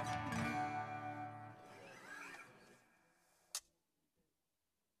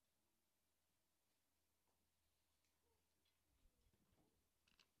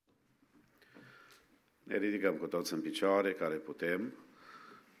 Ne ridicăm cu toți în picioare, care putem,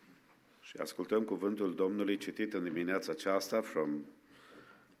 și ascultăm cuvântul Domnului citit în dimineața aceasta from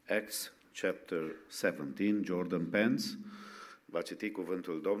Acts chapter 17. Jordan Pence va citi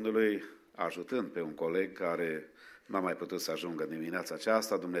cuvântul Domnului ajutând pe un coleg care n-a mai putut să ajungă în dimineața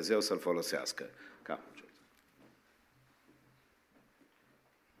aceasta. Dumnezeu să-l folosească.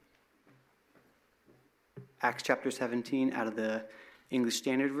 Acts chapter 17 out of the English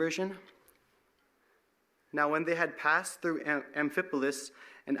Standard Version. Now when they had passed through Amphipolis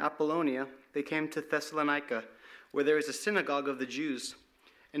and Apollonia, they came to Thessalonica, where there is a synagogue of the Jews.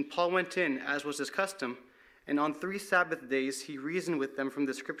 And Paul went in, as was his custom, and on 3 Sabbath days he reasoned with them from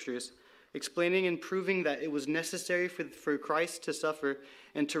the Scriptures, explaining and proving that it was necessary for Christ to suffer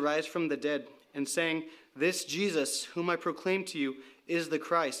and to rise from the dead, and saying, "This Jesus, whom I proclaim to you, is the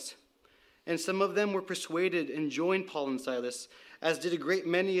Christ." And some of them were persuaded and joined Paul and Silas, as did a great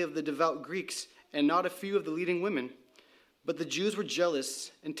many of the devout Greeks, and not a few of the leading women. But the Jews were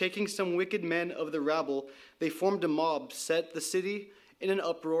jealous, and taking some wicked men of the rabble, they formed a mob, set the city in an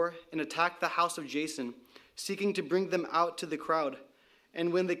uproar, and attacked the house of Jason, seeking to bring them out to the crowd.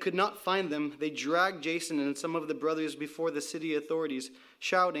 And when they could not find them, they dragged Jason and some of the brothers before the city authorities,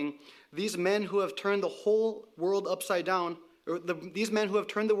 shouting, "These men who have turned the whole world upside down,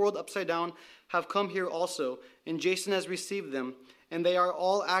 have come here also, and Jason has received them, and they are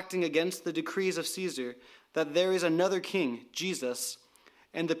all acting against the decrees of Caesar, that there is another king, Jesus."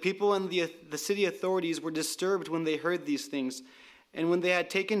 And the people and the city authorities were disturbed when they heard these things. And when they had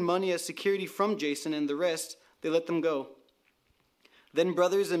taken money as security from Jason and the rest, they let them go. Then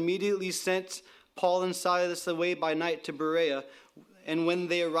brothers immediately sent Paul and Silas away by night to Berea, and when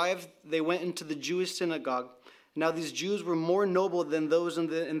they arrived, they went into the Jewish synagogue. Now these Jews were more noble than those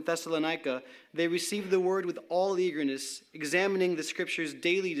in Thessalonica. They received the word with all eagerness, examining the scriptures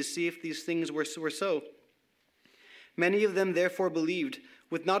daily to see if these things were so. Many of them therefore believed,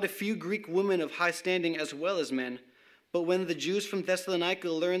 with not a few Greek women of high standing as well as men. But when the Jews from Thessalonica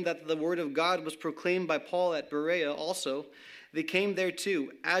learned that the word of God was proclaimed by Paul at Berea also, they came there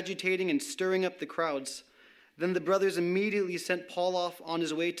too, agitating and stirring up the crowds. Then the brothers immediately sent Paul off on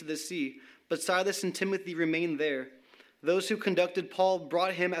his way to the sea, but Silas and Timothy remained there. Those who conducted Paul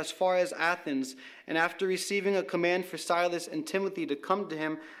brought him as far as Athens, and after receiving a command for Silas and Timothy to come to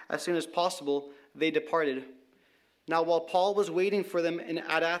him as soon as possible, they departed. Now while Paul was waiting for them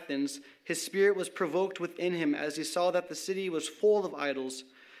at Athens, his spirit was provoked within him as he saw that the city was full of idols.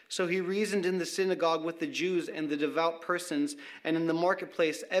 So he reasoned in the synagogue with the Jews and the devout persons, and in the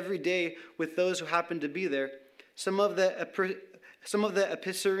marketplace every day with those who happened to be there. Some of the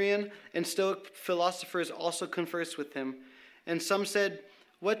Epicurean and Stoic philosophers also conversed with him. And some said,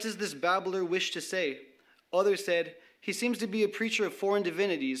 "What does this babbler wish to say?" Others said, "He seems to be a preacher of foreign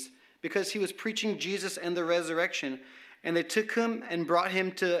divinities, because he was preaching Jesus and the resurrection." And they took him and brought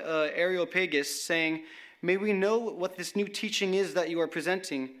him to Areopagus, saying, "May we know what this new teaching is that you are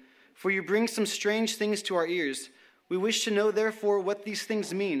presenting? For you bring some strange things to our ears. We wish to know, therefore, what these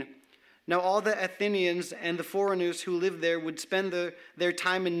things mean." Now all the Athenians and the foreigners who lived there would spend their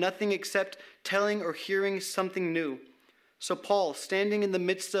time in nothing except telling or hearing something new. So Paul, standing in the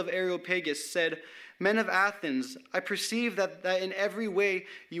midst of Areopagus, said, "Men of Athens, I perceive that in every way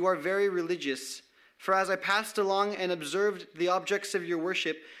you are very religious. For as I passed along and observed the objects of your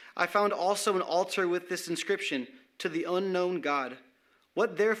worship, I found also an altar with this inscription, 'To the unknown God.'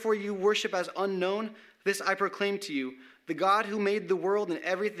 What therefore you worship as unknown, this I proclaim to you. The God who made the world and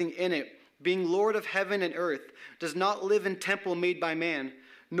everything in it, being Lord of heaven and earth, does not live in temple made by man,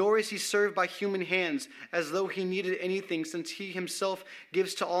 nor is he served by human hands as though he needed anything, since he himself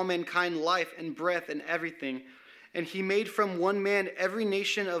gives to all mankind life and breath and everything. And he made from one man every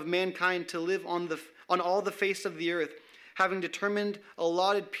nation of mankind to live on all the face of the earth, having determined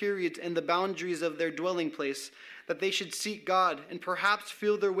allotted periods and the boundaries of their dwelling place, that they should seek God and perhaps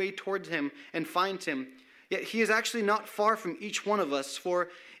feel their way towards him and find him. Yet he is actually not far from each one of us, for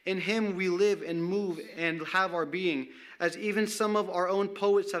in him we live and move and have our being, as even some of our own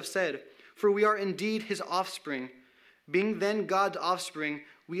poets have said, for we are indeed his offspring. Being then God's offspring,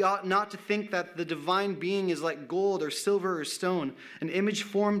 we ought not to think that the divine being is like gold or silver or stone, an image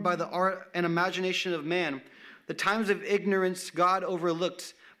formed by the art and imagination of man. The times of ignorance God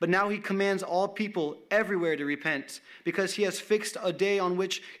overlooked, but now he commands all people everywhere to repent, because he has fixed a day on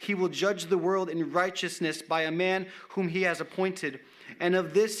which he will judge the world in righteousness by a man whom he has appointed. And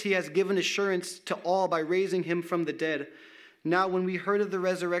of this he has given assurance to all by raising him from the dead. Now when we heard of the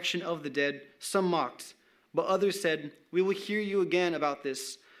resurrection of the dead, some mocked, but others said, "We will hear you again about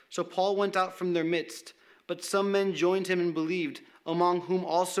this." So Paul went out from their midst, but some men joined him and believed, among whom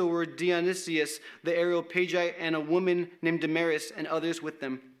also were Dionysius the Areopagite and a woman named Damaris and others with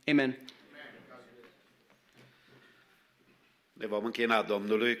them. Amen. Ne vom închina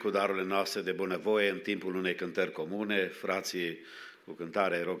Domnului cu darurile noastre de bunăvoie în timpul unei cântări comune. Frații cu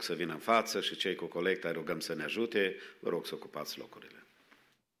cântare rog să vină în față și cei cu colecta rugăm să ne ajute. Vă rog să ocupați locurile.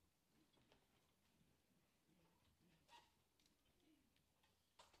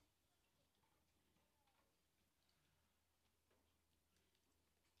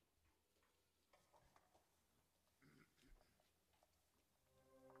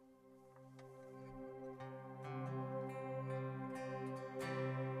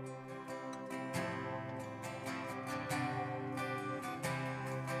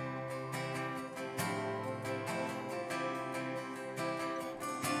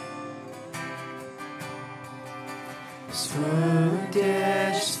 Sfânt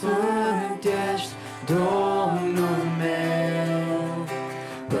ești, Sfânt ești, Domnul meu,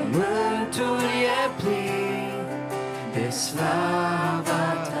 pământul e plin de slava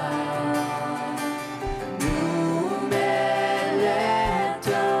ta. Numele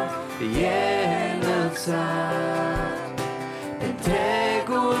tău e înălțat înălțat, pe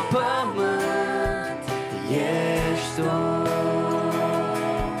întregul pământ ești tu.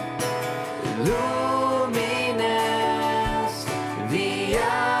 Luminezi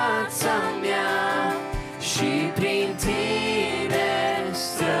viața mea și prin tine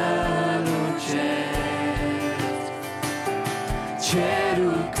strălucesc.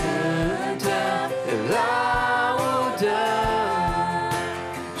 Cerul cântă, laudă,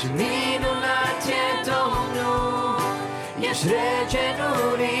 și minunat e Domnul, ești rege în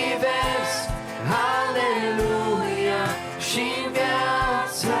univers, aleluia, și-n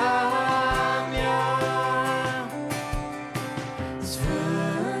viața mea.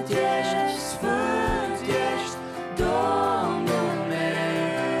 Sfânt ești, Domnul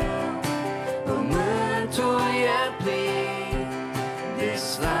meu, pământul e plin de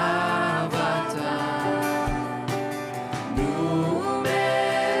slava ta. Numele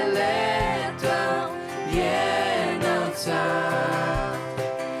tău e înălțat,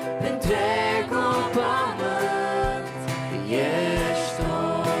 pe întregul pământ ești tu.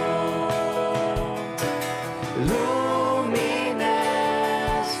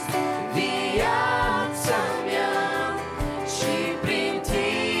 Luminezi viața mea și prin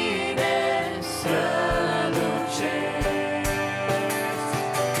tine strălucesc.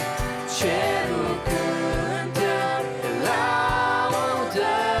 Cerul cântă,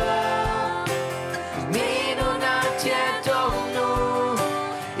 laudă, minunat e Domnul,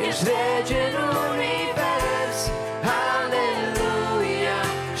 ești rege în univers, aleluia,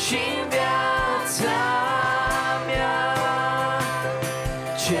 și-n viața mea.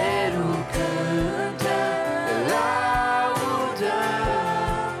 Cerul cântă, laudă,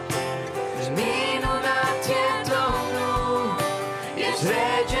 minunat e Domnul, ești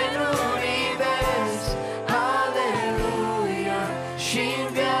rege în univers, aleluia, și-n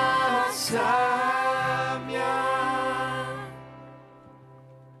viața mea.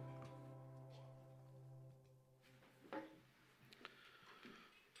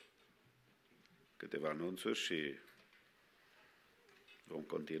 Câteva anunțuri și vom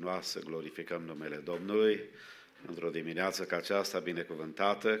continua să glorificăm numele Domnului într-o dimineață ca aceasta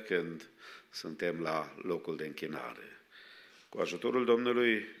binecuvântată, când suntem la locul de închinare. Cu ajutorul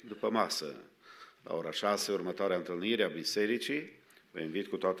Domnului, după masă, la ora 6, următoarea întâlnire a bisericii, vă invit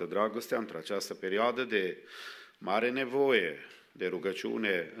cu toată dragostea într-această perioadă de mare nevoie de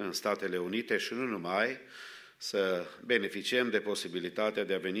rugăciune în Statele Unite și nu numai, să beneficiem de posibilitatea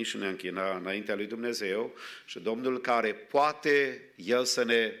de a veni și ne închina înaintea lui Dumnezeu și Domnul care poate El să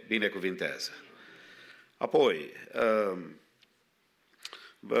ne binecuvinteze. Apoi,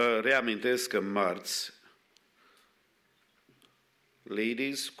 vă reamintesc că marți,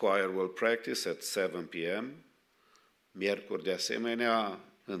 Ladies Choir will practice at 7 p.m. Miercuri, de asemenea,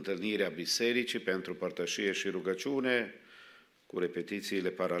 întâlnirea bisericii pentru părtășie și rugăciune, cu repetițiile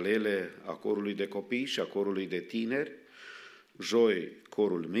paralele a corului de copii și a corului de tineri, joi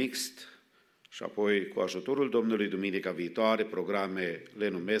corul mixt și apoi, cu ajutorul Domnului, duminica viitoare, programe le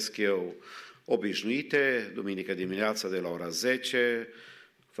numesc eu obișnuite, duminică dimineața de la ora 10,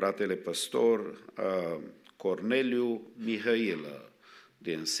 fratele păstor Corneliu Mihailă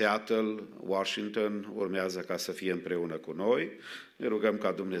din Seattle, Washington, urmează ca să fie împreună cu noi. Ne rugăm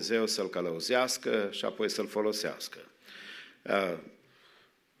ca Dumnezeu să-l călăuzească și apoi să-l folosească.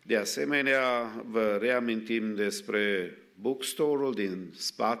 De asemenea, vă reamintim despre bookstore-ul din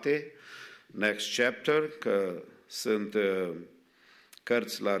spate, Next Chapter, că sunt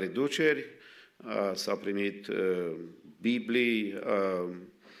cărți la reduceri, s-au primit Biblii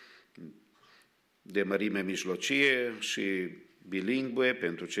de mărime mijlocie și bilingve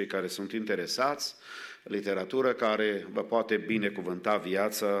pentru cei care sunt interesați, literatură care vă poate binecuvânta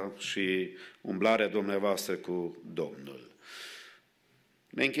viața și umblarea dumneavoastră cu Domnul.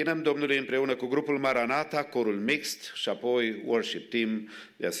 Ne închinăm Domnului împreună cu grupul Maranata, corul mixt și apoi worship team,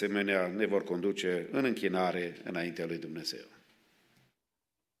 de asemenea, ne vor conduce în închinare înaintea lui Dumnezeu.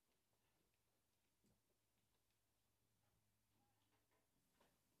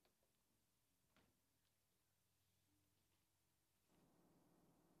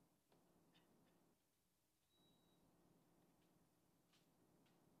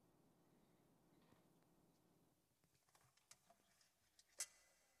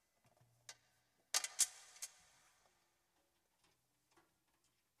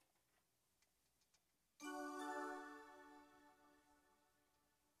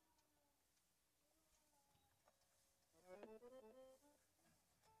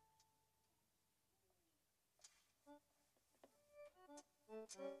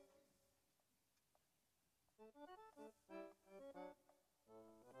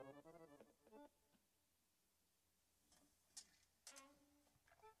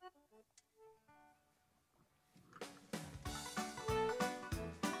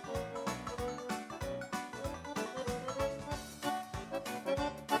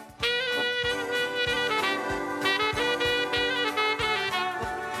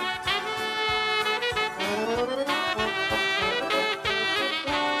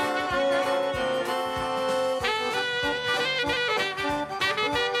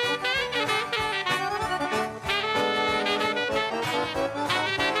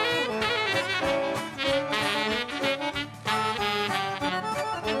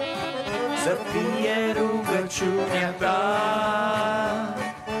 rugăciunea ta,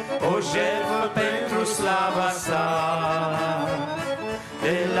 o jertfă pentru slava sa,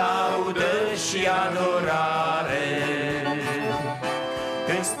 de laudă și adorare.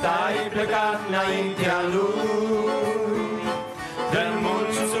 Când stai plecat înaintea Lui, dă-mi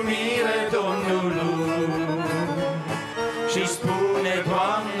mulțumire Domnului și spune,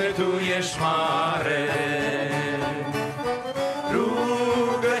 Doamne, Tu ești mare.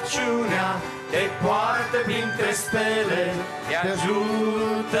 Rugăciunea te poartă printre stele, te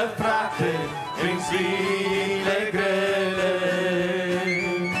ajută, frate, prin zile grele.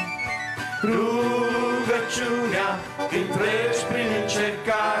 Rugăciunea, când treci prin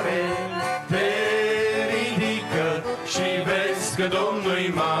încercare, te ridică și vezi că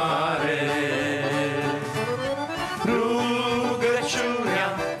Domnul-i mare. Rugăciunea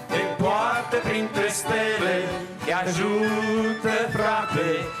te poartă printre stele, te ajută, frate,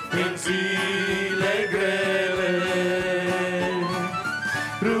 prin zile grele.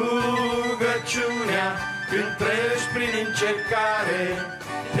 Rugăciunea, când treci prin încercare,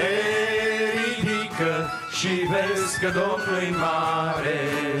 te ridică și vezi că Domnul-i mare.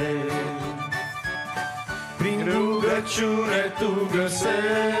 Prin rugăciune tu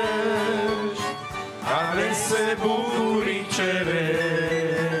găsești alese bucurii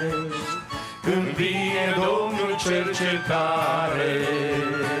cerești. Când vine Domnul cercetare,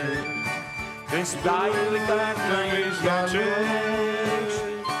 când stai uitat îți gacești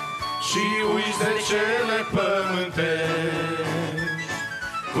și uiți de cele pământești,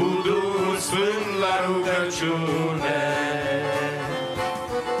 cu Duhul Sfânt la rugăciune.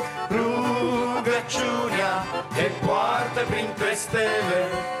 Rugăciunea te poartă printre stele,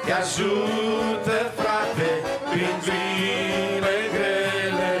 te ajută, frate, prin zile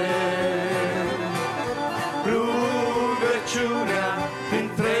grele. Rugăciunea, când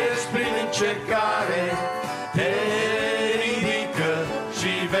treci prin încercare, te ridică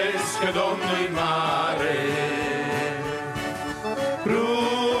și vezi că Domnul-i mare.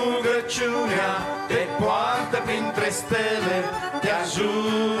 Rugăciunea te poartă printre stele, te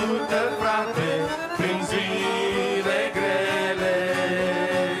ajută, frate, prin zile grele.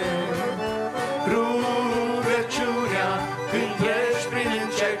 Rugăciunea, când treci prin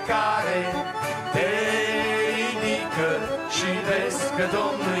încercare, te ridică și vezi că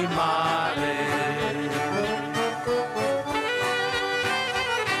Domnul-i mare.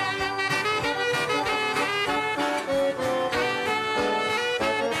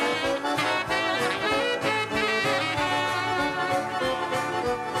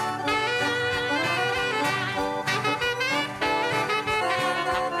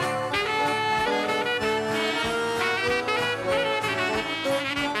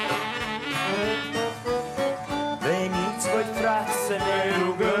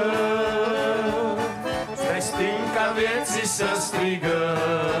 Să strigă,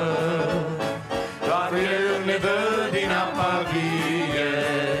 doar El ne dă din apa vie.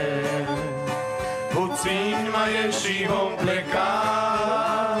 Puțin mai e și vom pleca,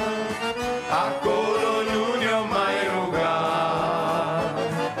 acolo nu ne-o mai ruga,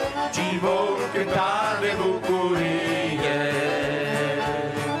 ci vom cânta de bucurie.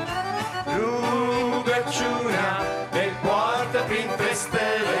 Rugăciunea te poartă printre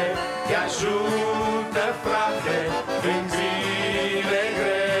stele, te ajută, frate, prin zile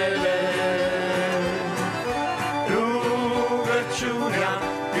grele. Rugăciunea,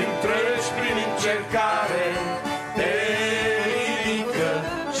 când treci prin încercare, te ridică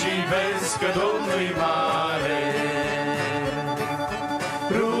și vezi că Domnul-i mare.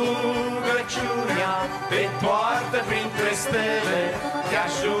 Rugăciunea te poartă printre stele, te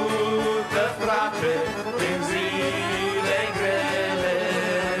ajută, frate, prin zile grele.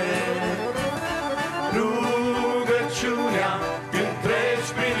 Rugăciunea, când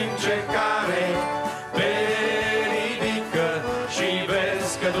treci prin încercare, te ridică și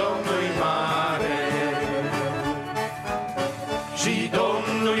vezi că Domnul-i mare. Și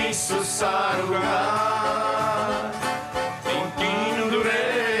Domnul Iisus s-a rugat, din chinul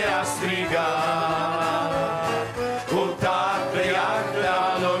durerea a strigat, cu Tatăl iartă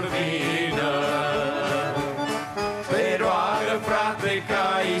a lor vină. Te roagă, frate, ca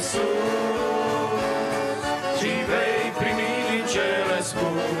Iisus, și vei primi din cer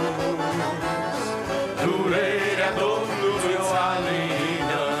răspuns. Durerea Domnului o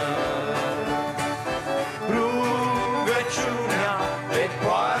alină. Rugăciunea te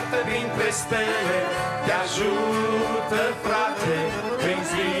poartă printre stele, te ajută, frate, prin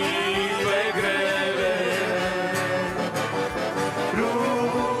zile grele.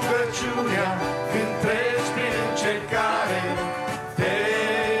 Rugăciunea, când treci prin încercare, te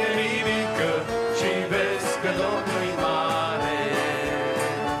ridică și vezi că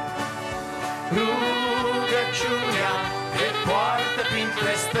Rugăciunea te poartă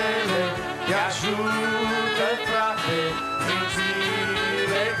printre stele, te ajută, frate, în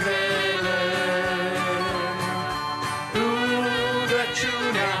zile grele.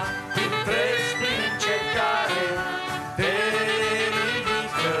 Rugăciunea, când treci prin încercare, te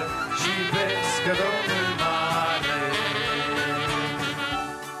ridică și vezi că Domnul mare.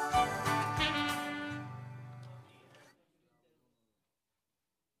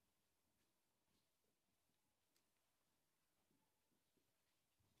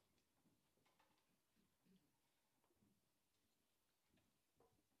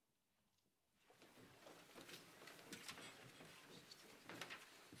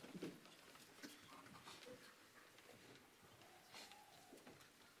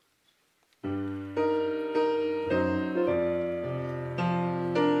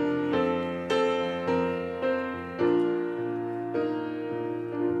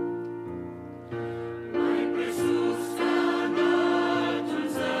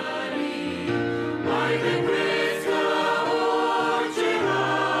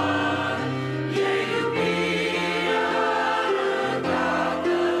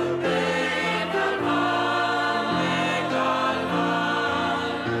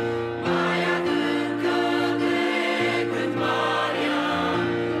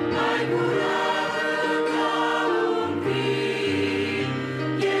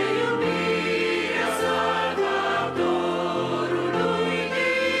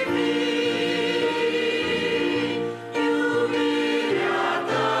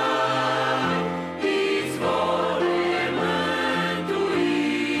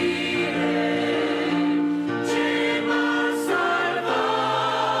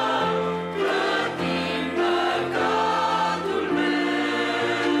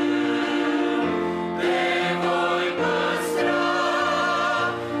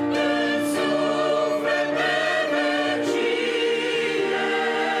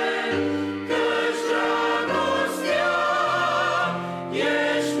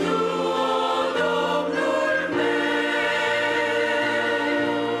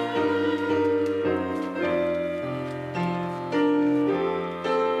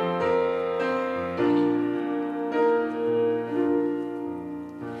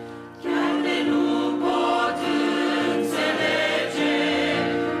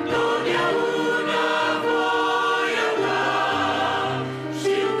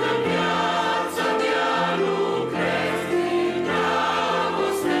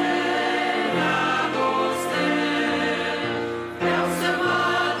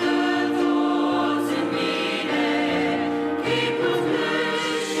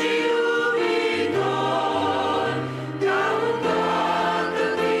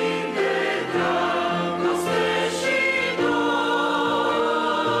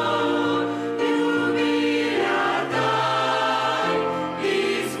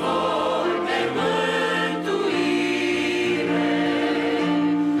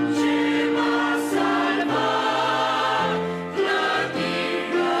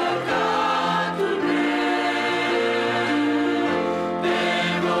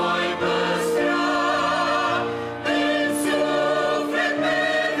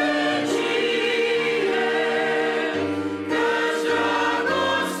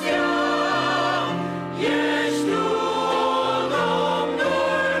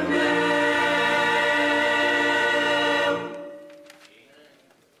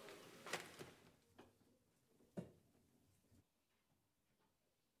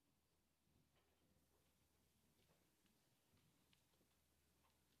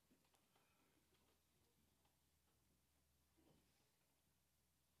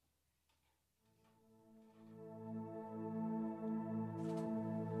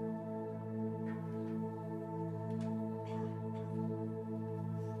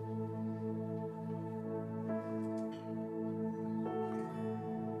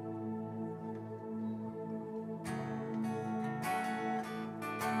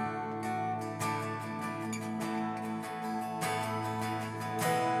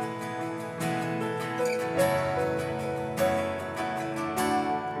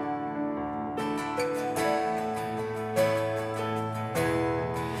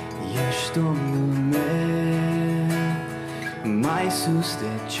 Domnul meu, mai sus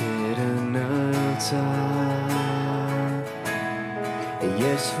de cer înălțat.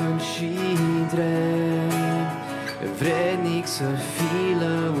 Ești sfânt și drept, vrednic să fii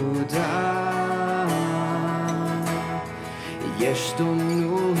lăudat. Ești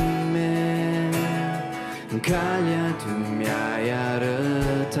Domnul meu, calea Tu mi-ai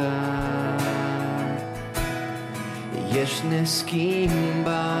arătat. Ești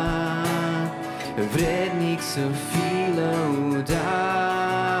neschimbat, vrednic să fii lăudat.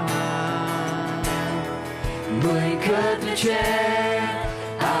 Mâini către cer,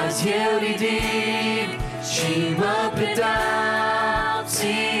 azi eu ridic și mă predau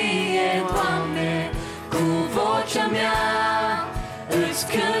ție, Doamne, cu vocea mea îți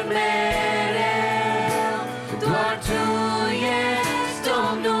cânt mereu, doar Tu ești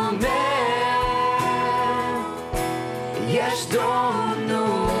Domnul meu, ești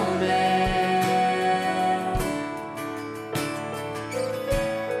Domnul meu.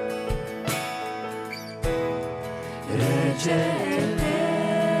 Regele,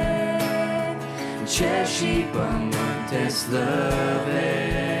 cer și pământ te slăvesc,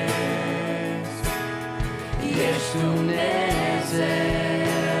 ești Dumnezeu,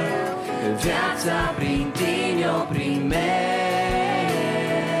 viața prin Tine o primesc,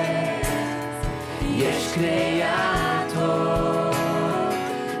 ești Creator,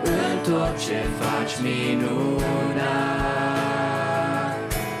 în tot ce faci minunat,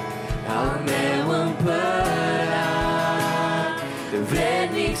 al meu împărat,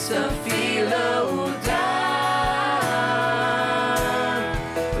 vrednic să fii lăudat.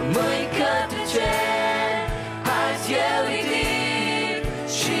 Mâini către cer, azi eu ridic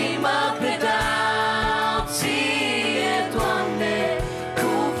și mă predau ție, Doamne,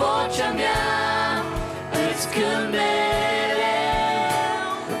 cu vocea mea îți cânt mereu,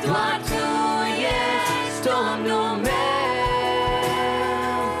 doar Tu ești Domnul meu,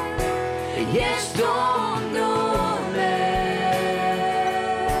 ești Domnul meu.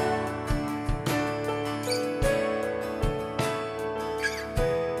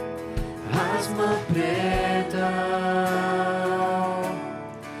 Azi mă predau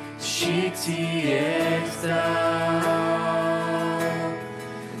și ție-ți dau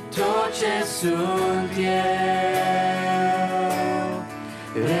tot ce sunt eu,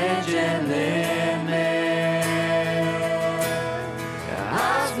 regele meu.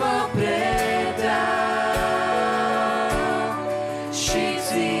 Azi mă predau și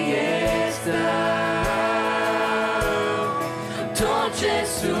ție-ți dau tot ce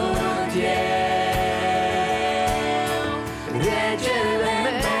sunt eu, regele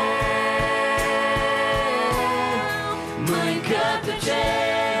meu. Mâini către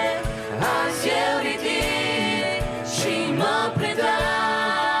cer, azi eu ridic și mă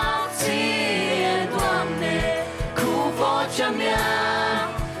predau ție, Doamne, cu vocea mea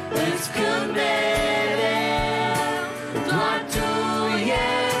îți cânt mereu, doar Tu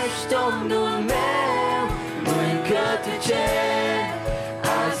ești Domnul meu. Mâini către cer,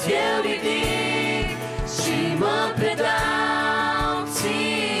 azi eu ridic și mă predau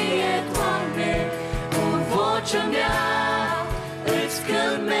ție, Doamne, cu vocea mea îți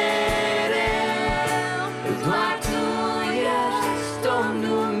cânt mereu, doar Tu ești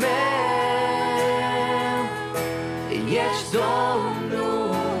Domnul meu, ești Domnul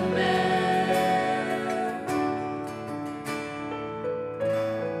meu.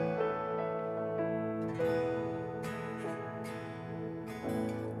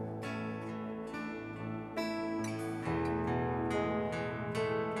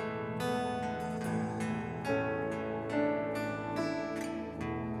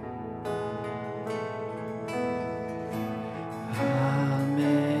 Al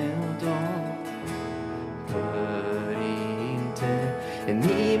meu Domn, Părinte,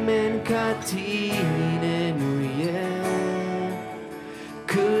 nimeni ca Tine nu e.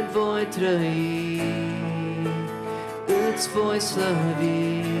 Cât voi trăi, îți voi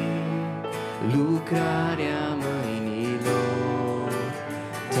slăvi lucrarea mâinilor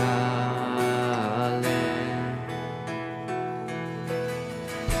Tale.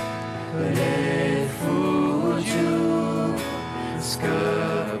 Refugiu,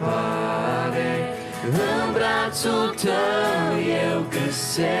 scăpare, în brațul Tău eu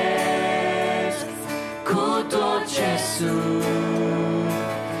găsesc, cu tot ce sunt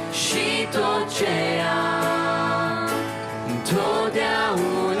și tot ce am,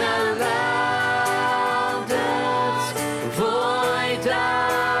 întotdeauna laudă-ți voi da.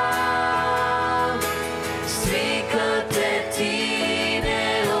 Strică-te Tine,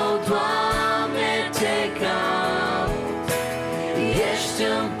 o Doamne, te caut, ești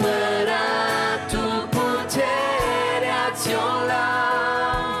împăratul, puterea ți-o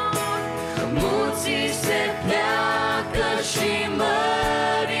laud. Munții se pleacă și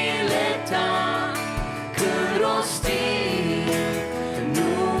mările Tale, când rostim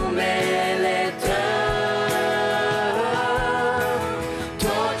numele Tău.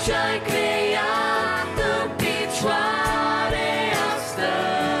 Tot ce-ai creat în picioare astă,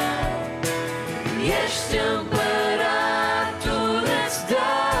 ești împăratul, îți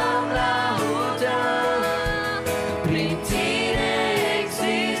dăm la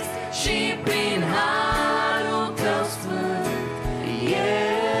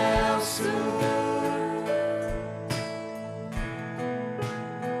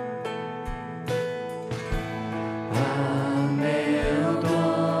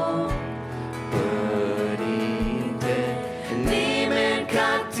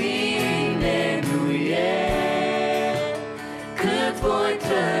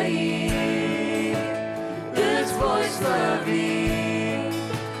slăvi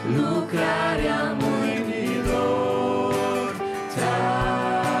lucrarea mâinilor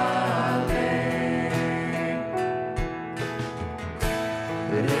tale.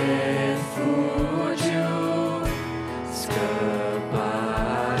 Refugiu,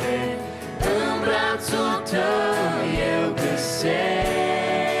 scăpare, în brațul tău eu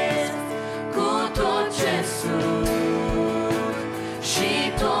găsesc cu tot ce sunt și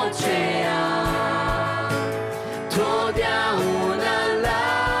tot ce am, totdeauna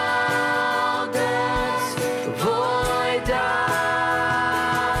laudă-ți voi da.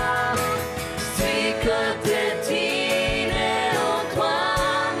 Strică-te tine, o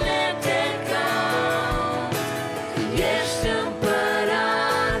Doamne, te caut, ești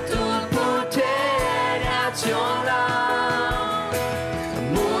împăratul, puterea ți-o laud.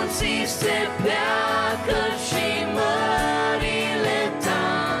 Munții se pleacă și mările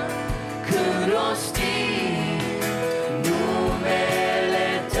tale când rostim numele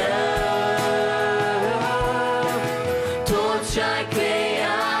tău. Tot ce-ai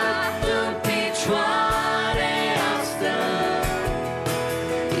creat în picioare astă,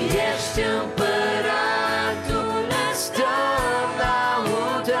 ești împăratul, ne stăm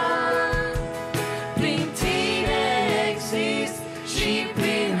laudăm. Prin tine exist și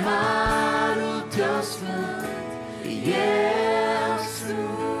prin harul tău sfânt eu sunt.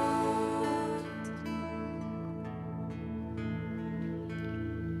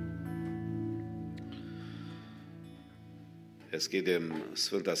 Deschidem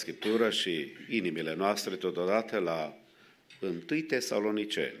Sfânta Scriptură și inimile noastre totodată la 1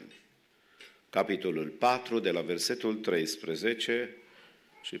 Tesaloniceni, capitolul 4, de la versetul 13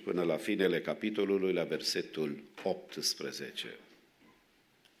 și până la finele capitolului, la versetul 18.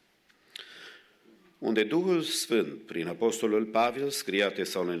 Unde Duhul Sfânt, prin Apostolul Pavel, scria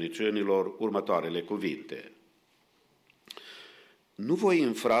tesalonicenilor următoarele cuvinte. Nu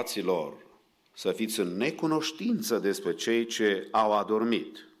voi, fraților, să fiți în necunoștință despre cei ce au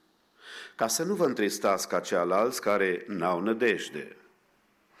adormit, ca să nu vă întristați ca ceilalți care n-au nădejde.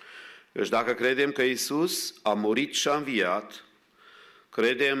 Deci dacă credem că Iisus a murit și a înviat,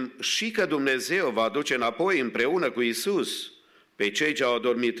 credem și că Dumnezeu va aduce înapoi împreună cu Iisus pe cei ce au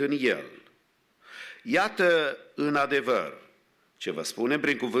adormit în El. Iată în adevăr ce vă spunem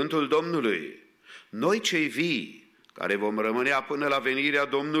prin cuvântul Domnului. Noi cei vii, care vom rămânea până la venirea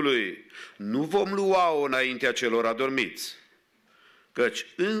Domnului, nu vom lua-o înaintea celor adormiți, căci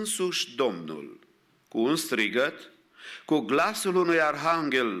însuși Domnul, cu un strigăt, cu glasul unui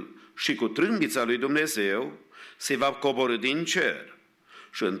arhanghel și cu trâmbița lui Dumnezeu, se va coborî din cer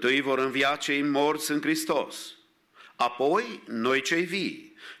și întâi vor învia cei morți în Hristos. Apoi, noi cei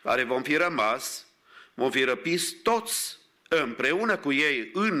vii, care vom fi rămas, vom fi răpiți toți împreună cu ei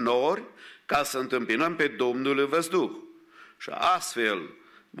în nori, ca să întâmpinăm pe Domnul în văzduh. Și astfel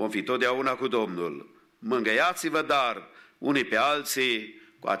vom fi totdeauna cu Domnul. Mângâiați-vă, dar, unii pe alții,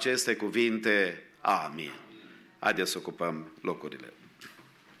 cu aceste cuvinte. Amin. Haideți să ocupăm locurile.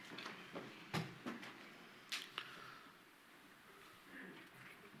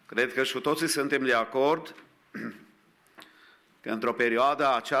 Cred că și cu toții suntem de acord că într-o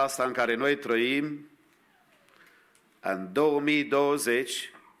perioadă aceasta în care noi trăim, în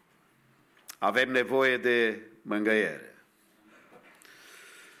 2020, avem nevoie de mângâiere.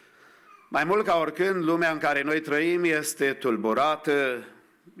 Mai mult ca oricând, lumea în care noi trăim este tulburată,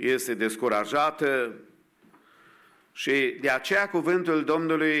 este descurajată și de aceea cuvântul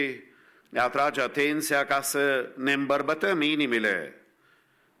Domnului ne atrage atenția ca să ne îmbărbătăm inimile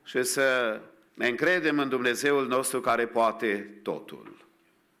și să ne încredem în Dumnezeul nostru care poate totul.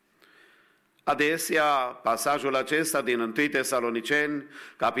 Adesea, pasajul acesta din 1 Tesaloniceni,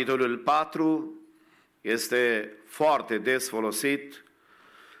 capitolul 4, este foarte des folosit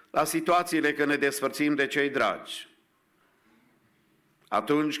la situațiile când ne despărțim de cei dragi.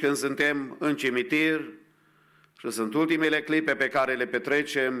 Atunci când suntem în cimitir și sunt ultimele clipe pe care le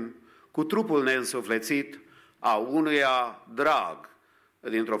petrecem cu trupul neînsuflețit a unuia drag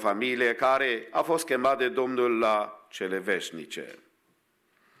dintr-o familie care a fost chemat de Domnul la cele veșnice.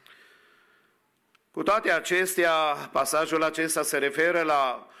 Cu toate acestea, pasajul acesta se referă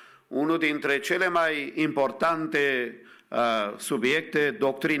la unul dintre cele mai importante subiecte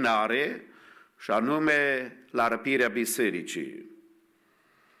doctrinare, și anume la răpirea bisericii.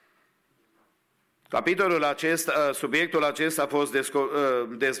 Subiectul acesta a fost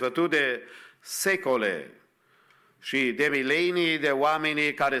dezbătut de secole și de milenii de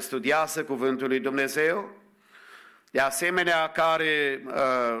oameni care studiază Cuvântul lui Dumnezeu, de asemenea care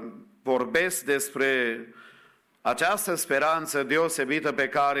vorbesc despre această speranță deosebită pe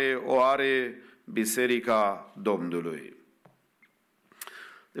care o are Biserica Domnului.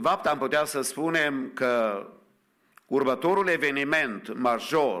 De fapt, am putea să spunem că următorul eveniment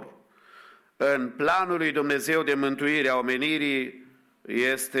major în planul lui Dumnezeu de mântuire a omenirii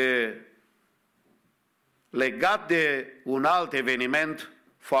este legat de un alt eveniment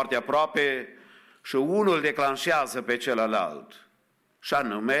foarte aproape și unul declanșează pe celălalt. Și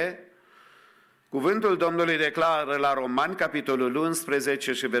anume, cuvântul Domnului declară la Romani, capitolul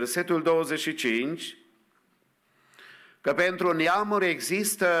 11 și versetul 25, că pentru neamuri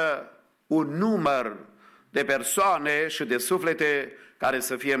există un număr de persoane și de suflete care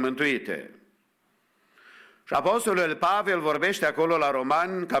să fie mântuite. Și Apostolul Pavel vorbește acolo la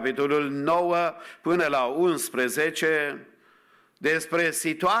Romani, capitolul 9 până la 11, despre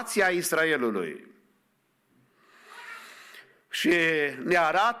situația Israelului. Și ne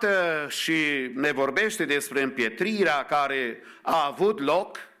arată și ne vorbește despre împietrirea care a avut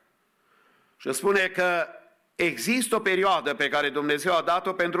loc și spune că există o perioadă pe care Dumnezeu a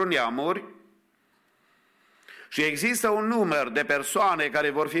dat-o pentru neamuri și există un număr de persoane care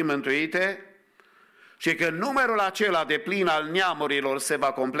vor fi mântuite și când numărul acela de plin al neamurilor se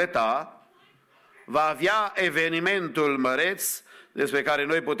va completa, va avea evenimentul măreț despre care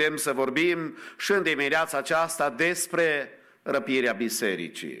noi putem să vorbim și în dimineața aceasta despre răpirea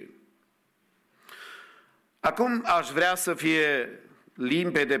bisericii. Acum aș vrea să fie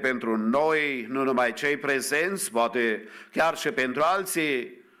limpede pentru noi, nu numai cei prezenți, poate chiar și pentru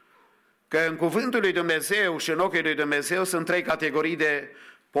alții, că în cuvântul lui Dumnezeu și în ochii lui Dumnezeu sunt trei categorii de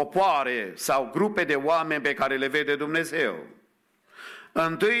popoare sau grupe de oameni pe care le vede Dumnezeu.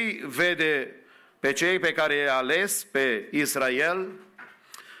 Întâi vede pe cei pe care i-a ales, pe Israel,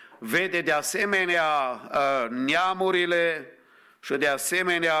 vede de asemenea neamurile și de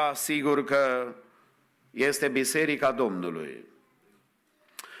asemenea, sigur că este Biserica Domnului.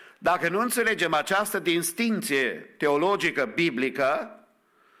 Dacă nu înțelegem această distinție teologică biblică,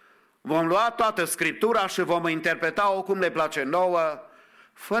 vom lua toată Scriptura și vom interpreta-o cum ne place nouă,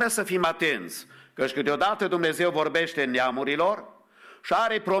 fără să fim atenți, căci câteodată Dumnezeu vorbește neamurilor și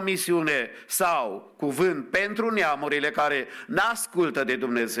are promisiune sau cuvânt pentru neamurile care n-ascultă de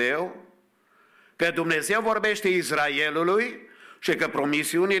Dumnezeu, că Dumnezeu vorbește Israelului și că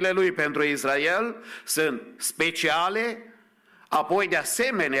promisiunile lui pentru Israel sunt speciale, apoi de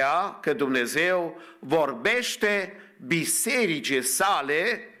asemenea că Dumnezeu vorbește bisericii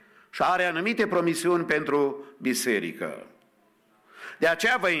sale și are anumite promisiuni pentru biserică. De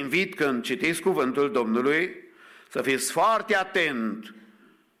aceea vă invit când citiți cuvântul Domnului să fiți foarte atent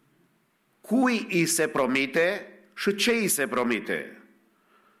cui îi se promite și ce îi se promite.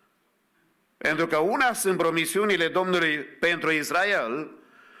 Pentru că una sunt promisiunile Domnului pentru Israel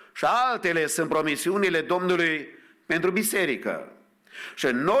și altele sunt promisiunile Domnului pentru biserică. Și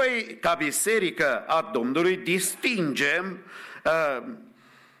noi, ca biserică a Domnului, distingem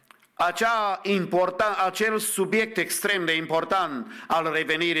acel subiect extrem de important al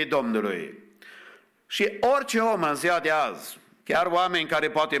revenirii Domnului. Și orice om în ziua de azi, chiar oameni care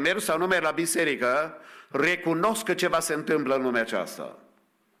poate merg sau nu merg la biserică, recunosc că ceva se întâmplă în lumea aceasta.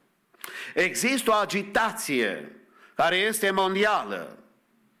 Există o agitație care este mondială.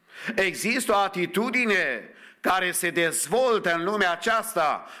 Există o atitudine care se dezvoltă în lumea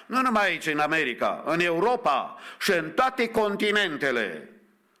aceasta, nu numai aici în America, în Europa și în toate continentele.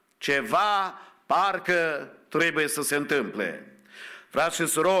 Ceva parcă trebuie să se întâmple. Frați și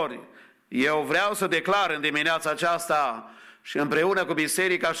surori, eu vreau să declar în dimineața aceasta și împreună cu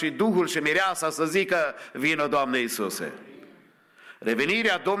biserica și Duhul și Mireasa să zică: vină, Doamne Iisuse!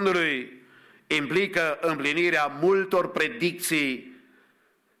 Revenirea Domnului implică împlinirea multor predicții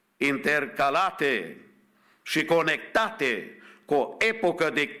intercalate și conectate cu o epocă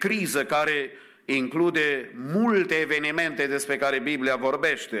de criză care include multe evenimente despre care Biblia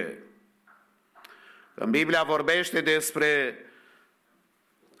vorbește. Când Biblia vorbește despre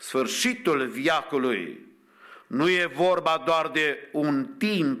sfârșitul veacului, nu e vorba doar de un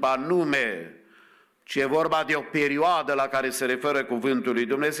timp anume, ci e vorba de o perioadă la care se referă cuvântul lui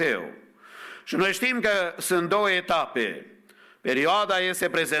Dumnezeu. Și noi știm că sunt două etape. Perioada este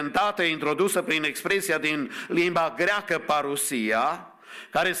prezentată, introdusă prin expresia din limba greacă parousia,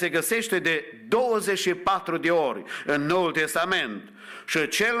 care se găsește de 24 de ori în Noul Testament și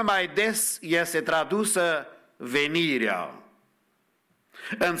cel mai des este tradusă venirea.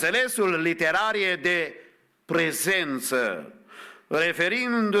 Înțelesul literar e de prezență,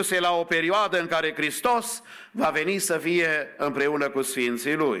 referindu-se la o perioadă în care Hristos va veni să fie împreună cu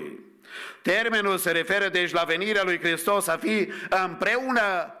Sfinții Lui. Termenul se referă deci la venirea lui Hristos a fi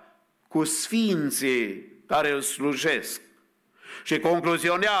împreună cu Sfinții care îl slujesc. și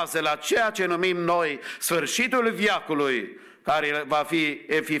concluzionează la ceea ce numim noi sfârșitul veacului, care va fi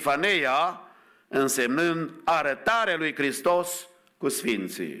Epifaneia, însemnând arătarea lui Hristos cu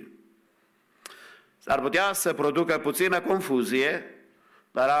sfinții. S-ar putea să producă puțină confuzie,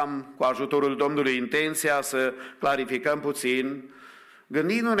 dar am, cu ajutorul Domnului, intenția să clarificăm puțin,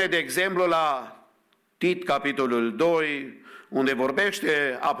 gândindu-ne, de exemplu, la Tit, capitolul 2, unde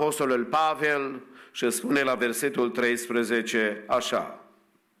vorbește apostolul Pavel și spune la versetul 13 așa: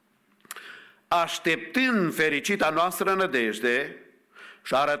 așteptând fericita noastră nădejde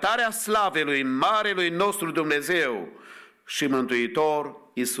și arătarea slavei lui Marelui nostru Dumnezeu și Mântuitor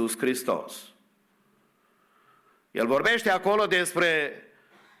Iisus Hristos. El vorbește acolo despre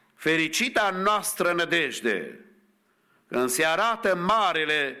fericita noastră nădejde, când se arată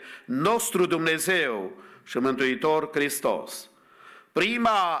Marele nostru Dumnezeu și Mântuitor Hristos.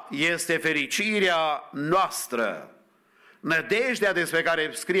 Prima este fericirea noastră, nădejdea despre care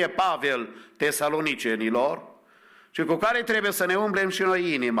scrie Pavel Tesalonicenilor și cu care trebuie să ne umblem și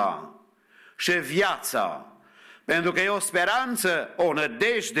noi inima și viața. Pentru că e o speranță, o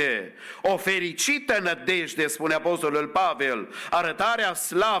nădejde, o fericită nădejde, spune apostolul Pavel, arătarea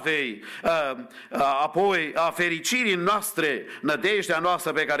slavei, apoi a fericirii noastre, nădejdea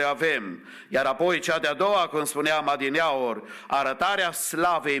noastră pe care o avem. Iar apoi cea de-a doua, cum spuneam adineaori, arătarea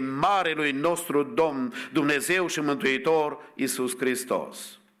slavei Marelui nostru Domn, Dumnezeu și Mântuitor Iisus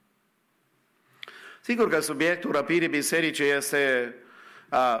Hristos. Sigur că subiectul răpirii bisericii este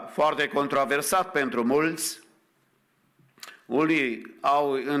foarte controversat pentru mulți. Unii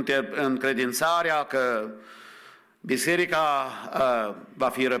au încredințarea că biserica va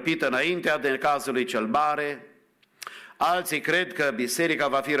fi răpită înaintea de cazului cel mare, alții cred că biserica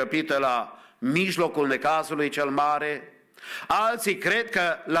va fi răpită la mijlocul necazului cel mare, alții cred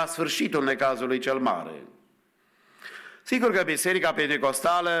că la sfârșitul necazului cel mare. Sigur că biserica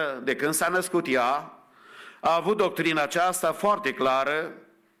pentekostală, de când s-a născut ea, a avut doctrina aceasta foarte clară,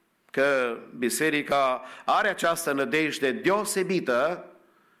 că biserica are această nădejde deosebită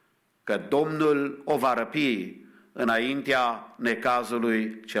că Domnul o va răpi înaintea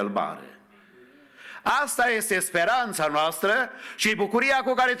necazului cel mare. Asta este speranța noastră și bucuria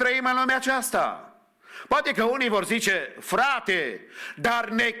cu care trăim în lumea aceasta. Poate că unii vor zice: frate, dar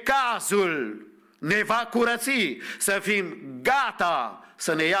necazul ne va curăți, să fim gata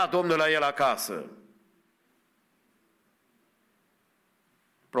să ne ia Domnul la el acasă.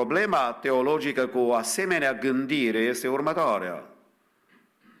 Problema teologică cu o asemenea gândire este următoarea: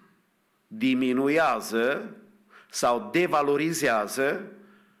 diminuează sau devalorizează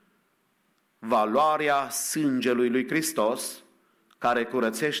valoarea sângelui lui Hristos care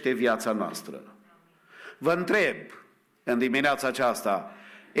curățește viața noastră. Vă întreb în dimineața aceasta,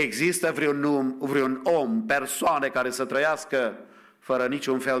 există vreun om, persoane care să trăiască fără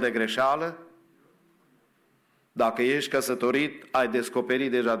niciun fel de greșeală? Dacă ești căsătorit, ai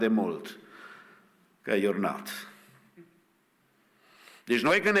descoperit deja de mult că you're not. Deci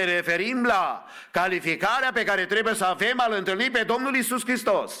noi când ne referim la calificarea pe care trebuie să avem al întâlni pe Domnul Iisus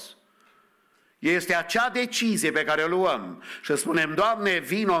Hristos, este acea decizie pe care o luăm și spunem: Doamne,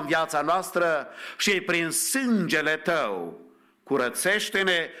 vino în viața noastră și prin sângele Tău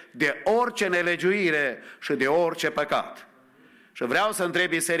curățește-ne de orice nelegiuire și de orice păcat. Și vreau să întreb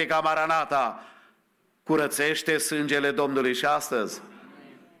Biserica Maranata: curățește sângele Domnului și astăzi?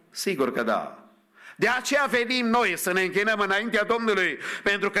 Sigur că da. De aceea venim noi să ne închinăm înaintea Domnului,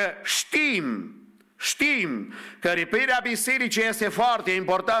 pentru că știm că răpirea bisericii este foarte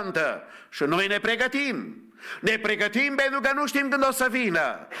importantă și noi ne pregătim. Ne pregătim pentru că nu știm când o să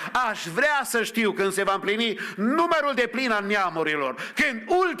vină. Aș vrea să știu când se va împlini numărul de plin al neamurilor, când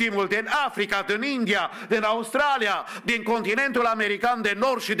ultimul din Africa, din India, din Australia, din continentul american de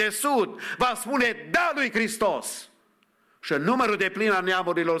nord și de sud va spune da lui Hristos. Și numărul de plin al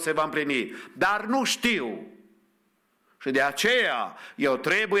neamurilor se va împlini. Dar nu știu. Și de aceea eu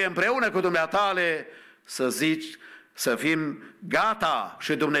trebuie împreună cu dumneatale să zici, să fim gata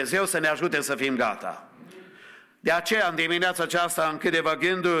și Dumnezeu să ne ajute să fim gata. De aceea, în dimineața aceasta, în câteva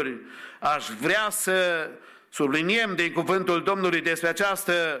gânduri, aș vrea să subliniem din cuvântul Domnului despre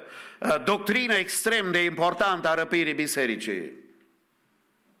această doctrină extrem de importantă a răpirii bisericii.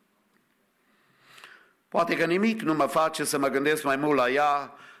 Poate că nimic nu mă face să mă gândesc mai mult la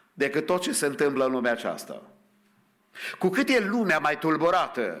ea decât tot ce se întâmplă în lumea aceasta. Cu cât e lumea mai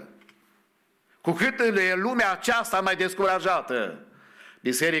tulburată, cu cât e lumea aceasta mai descurajată,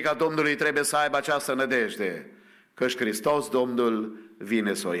 Biserica Domnului trebuie să aibă această nădejde, căci Hristos Domnul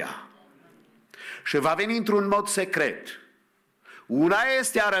vine să o ia. Și va veni într-un mod secret. Una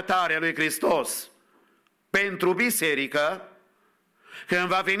este arătarea lui Hristos pentru biserică când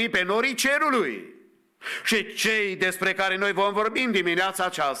va veni pe norii cerului. Și cei despre care noi vom vorbi în dimineața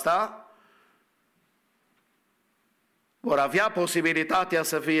aceasta vor avea posibilitatea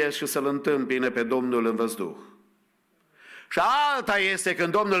să fie și să-L întâmpine pe Domnul în văzduh. Și alta este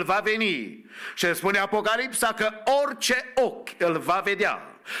când Domnul va veni și spune Apocalipsa că orice ochi îl va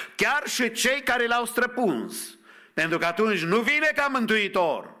vedea, chiar și cei care l-au străpuns, pentru că atunci nu vine ca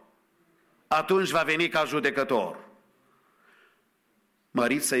mântuitor, atunci va veni ca judecător.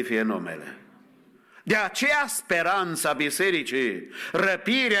 Mărit să-i fie numele. De aceea speranța bisericii,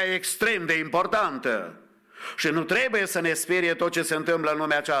 răpirea e extrem de importantă. Și nu trebuie să ne sperie tot ce se întâmplă în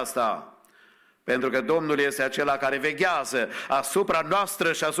lumea aceasta, pentru că Domnul este acela care veghează asupra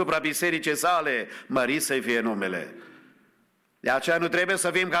noastră și asupra bisericii sale, mărit să-i fie numele. De aceea nu trebuie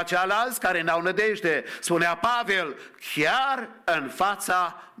să fim ca ceilalți care n-au nădejde, spunea Pavel, chiar în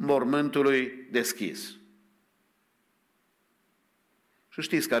fața mormântului deschis. Și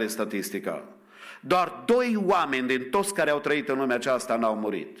știți care e statistica? Doar 2 oameni din toți care au trăit în lumea aceasta n-au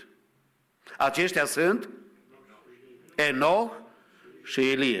murit. Aceștia sunt Enoch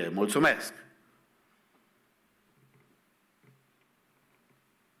și Ilie. Mulțumesc!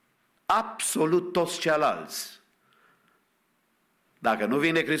 Absolut toți ceilalți, dacă nu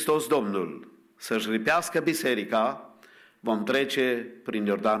vine Hristos Domnul să-și ripească biserica, vom trece prin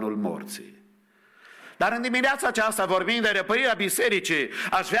Iordanul morții. Dar în dimineața aceasta, vorbind de răpărirea bisericii,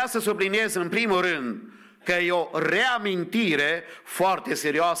 aș vrea să subliniez în primul rând că e o reamintire foarte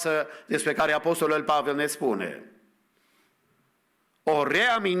serioasă despre care Apostolul Pavel ne spune. O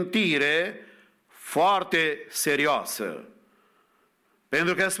reamintire foarte serioasă.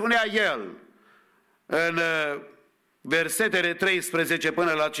 Pentru că spunea el în versetele 13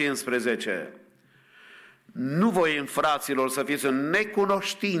 până la 15, nu voim, fraților, să fiți în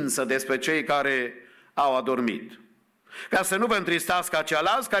necunoștință despre cei care au adormit, ca să nu vă întristați ca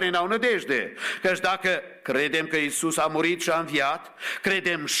ceilalți care n-au nădejde. Căci dacă credem că Iisus a murit și a înviat,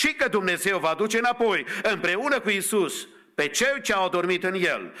 credem și că Dumnezeu va duce înapoi împreună cu Iisus pe cei ce au adormit în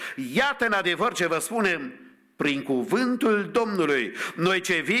El. Iată în adevăr ce vă spunem prin cuvântul Domnului. Noi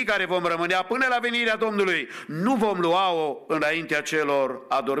cei vii care vom rămânea până la venirea Domnului, nu vom lua-o înaintea celor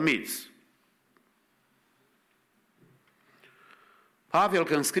adormiți. Pavel,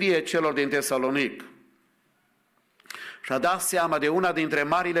 când scrie celor din Tesalonic, și-a dat seama de una dintre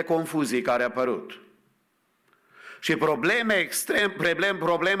marile confuzii care a apărut. Și problemă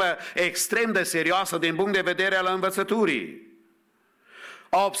extrem de serioasă din punct de vedere al învățăturii.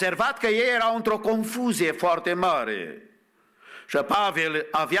 A observat că ei erau într-o confuzie foarte mare. Și Pavel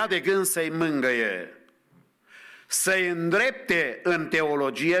avea de gând să-i mângâie, să-i îndrepte în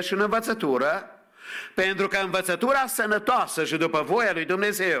teologie și în învățătură, pentru că învățătura sănătoasă și după voia lui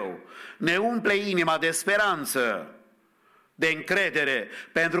Dumnezeu ne umple inima de speranță, de încredere,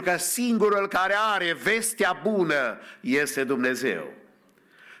 pentru că singurul care are vestea bună este Dumnezeu.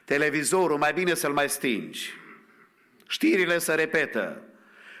 Televizorul mai bine să-l mai stingi, știrile se repetă,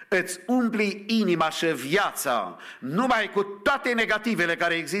 îți umpli inima și viața numai cu toate negativele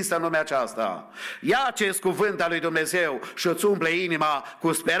care există în lumea aceasta. Ia acest cuvânt al lui Dumnezeu și îți umple inima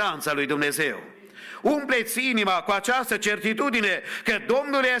cu speranța lui Dumnezeu. Umpleți inima cu această certitudine că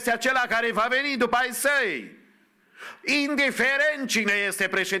Domnul este acela care va veni după ai săi. Indiferent cine este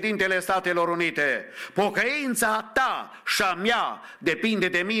președintele Statelor Unite, pocăința ta și a mea depinde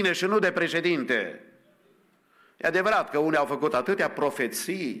de mine și nu de președinte. E adevărat că unii au făcut atâtea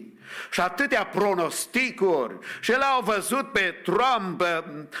profeții și atâtea pronosticuri și l-au văzut pe Trump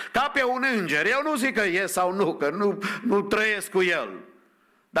ca pe un înger. Eu nu zic că e sau nu, că nu trăiesc cu el.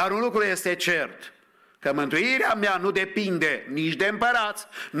 Dar un lucru este cert, că mântuirea mea nu depinde nici de împărați,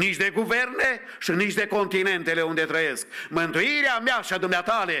 nici de guverne și nici de continentele unde trăiesc. Mântuirea mea și a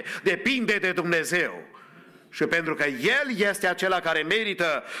dumneatale depinde de Dumnezeu. Și pentru că El este acela care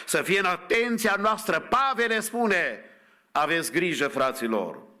merită să fie în atenția noastră, Pavel spune, aveți grijă,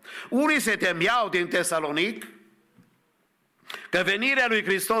 fraților. Unii se temeau din Tesalonic că venirea lui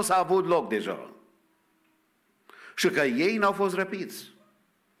Hristos a avut loc deja și că ei n-au fost răpiți.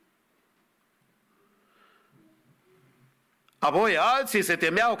 Apoi alții se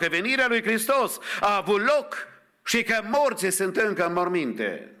temeau că venirea lui Hristos a avut loc și că morții sunt încă în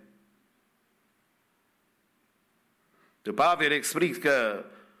morminte. Pavel explică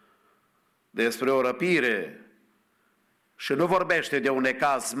despre o răpire și nu vorbește de un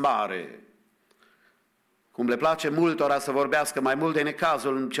necaz mare, cum le place multora să vorbească mai mult de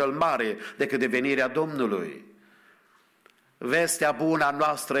necazul cel mare decât de venirea Domnului. Vestea bună a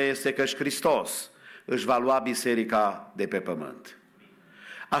noastră este că și Hristos își va lua biserica de pe pământ.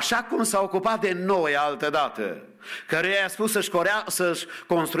 așa cum s-a ocupat de noi altădată, căruia i-a spus să-și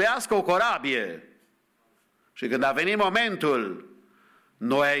construiască o corabie. Și când a venit momentul,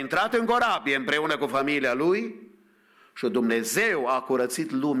 Noe a intrat în corabie împreună cu familia lui și Dumnezeu a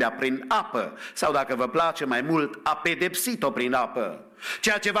curățit lumea prin apă, sau dacă vă place mai mult, a pedepsit-o prin apă.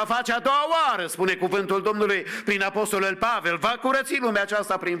 Ceea ce va face a doua oară, spune cuvântul Domnului prin apostolul Pavel, va curăți lumea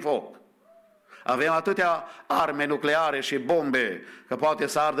aceasta prin foc. Avem atâtea arme nucleare și bombe că poate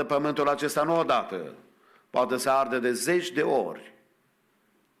să ardă pământul acesta nu odată, poate să ardă de 10 de ori.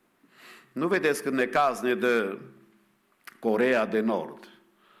 Nu vedeți când necaz ne dă Coreea de Nord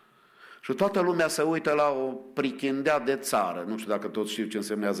și toată lumea se uită la o prichindea de țară, nu știu dacă toți știu ce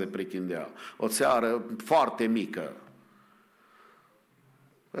însemnează prichindea, o țară foarte mică.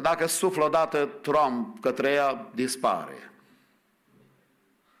 Dacă suflă odată Trump către ea, dispare.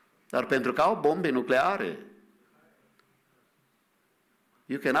 Dar pentru că au bombe nucleare,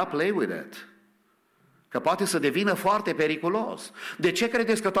 you cannot play with that. Că poate să devină foarte periculos. De ce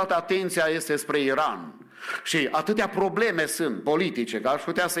credeți că toată atenția este spre Iran? Și atâtea probleme sunt politice, că aș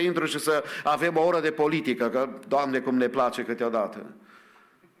putea să intru și să avem o oră de politică, că, Doamne, cum ne place câteodată.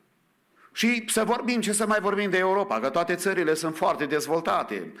 Și să vorbim, ce să mai vorbim de Europa, că toate țările sunt foarte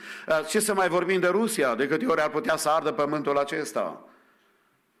dezvoltate. Ce să mai vorbim de Rusia, de câte ori ar putea să ardă pământul acesta.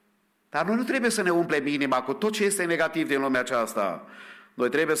 Dar noi nu trebuie să ne umplem inima cu tot ce este negativ din lumea aceasta. Noi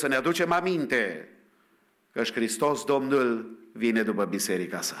trebuie să ne aducem aminte că Hristos Domnul vine după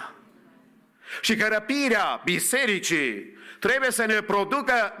biserica sa. Și că răpirea bisericii trebuie să ne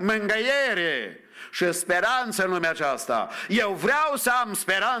producă mângâiere și speranță în lumea aceasta. Eu vreau să am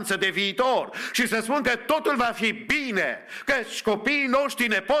speranță de viitor și să spun că totul va fi bine, că copiii noștri,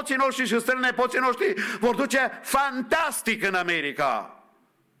 nepoții noștri și strănepoții noștri vor duce fantastic în America.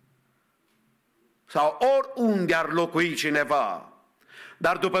 Sau oriunde ar locui cineva.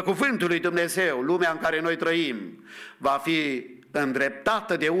 Dar după cuvântul lui Dumnezeu, lumea în care noi trăim va fi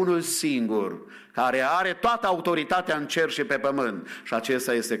îndreptată de unul singur, care are toată autoritatea în cer și pe pământ, și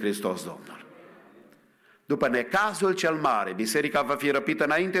acesta este Hristos Domnul. După necazul cel mare, biserica va fi răpită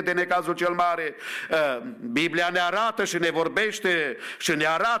înainte de necazul cel mare. Biblia ne arată și ne vorbește și ne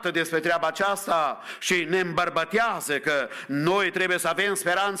arată despre treaba aceasta și ne îmbărbătează că noi trebuie să avem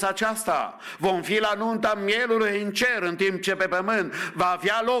speranța aceasta. Vom fi la nunta mielului în cer, în timp ce pe pământ va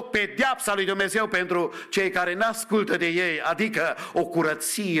avea loc pedeapsa lui Dumnezeu pentru cei care n-ascultă de ei, adică o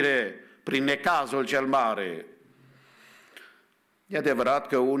curățire prin necazul cel mare. E adevărat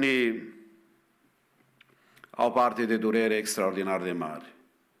că unii au parte de durere extraordinar de mari.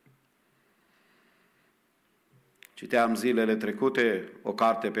 Citeam zilele trecute o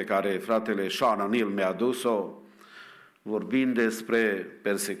carte pe care fratele Sean O'Neill mi-a adus-o, vorbind despre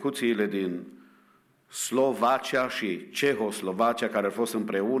persecuțiile din Slovacia și Cehoslovacia, care au fost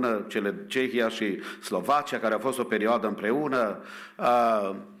împreună, Cehia și Slovacia, care au fost o perioadă împreună,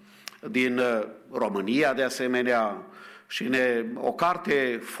 din România de asemenea, și o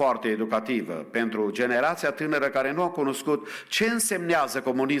carte foarte educativă pentru generația tânără care nu a cunoscut ce însemnează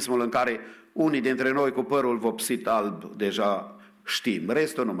comunismul, în care unii dintre noi cu părul vopsit alb deja știm,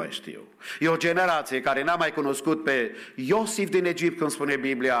 restul nu mai știu. E o generație care n-a mai cunoscut pe Iosif din Egipt, cum spune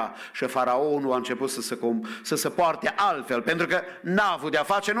Biblia, și faraonul a început să se poarte altfel, pentru că n-a avut de-a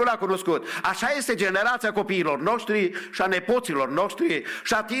face, nu l-a cunoscut. Așa este generația copiilor noștri și a nepoților noștri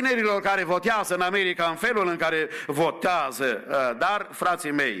și a tinerilor care votează în America în felul în care votează. Dar,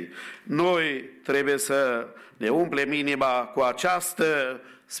 frații mei, noi trebuie să ne umplem inima cu această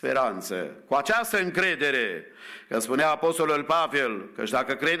speranță, cu această încredere, că spunea apostolul Pavel, că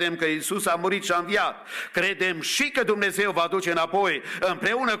dacă credem că Iisus a murit și a înviat, credem și că Dumnezeu va duce înapoi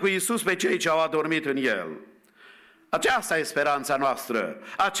împreună cu Iisus pe cei ce au adormit în El. Aceasta e speranța noastră,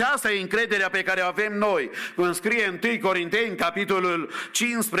 aceasta e încrederea pe care o avem noi, când scrie 1 Corinteni, capitolul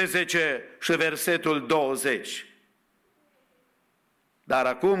 15 și versetul 20. Dar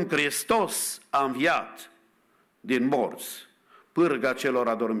acum Hristos a înviat din morți, pârga celor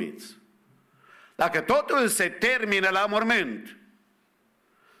adormiți. Dacă totul se termină la mormânt,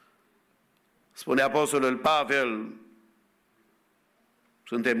 spune apostolul Pavel,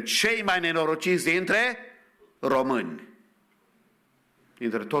 suntem cei mai nenorociți dintre români,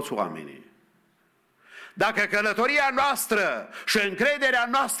 dintre toți oamenii. Dacă călătoria noastră și încrederea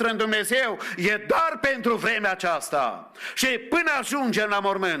noastră în Dumnezeu e doar pentru vremea aceasta și până ajungem la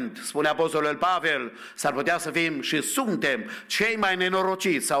mormânt, spune apostolul Pavel, s-ar putea să fim și suntem cei mai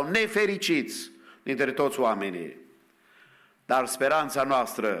nenorociți sau nefericiți dintre toți oamenii. Dar speranța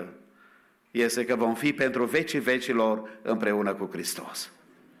noastră este că vom fi pentru vecii vecilor împreună cu Hristos.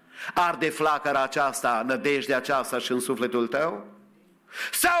 Arde flacăra aceasta, nădejdea aceasta și în sufletul tău?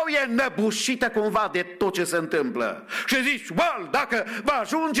 Sau e năbușită cumva de tot ce se întâmplă? Și zici, dacă va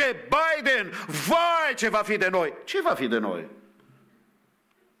ajunge Biden, vai, ce va fi de noi? Ce va fi de noi?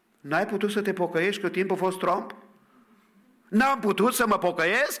 N-ai putut să te pocăiești cât timp a fost Trump? N-am putut să mă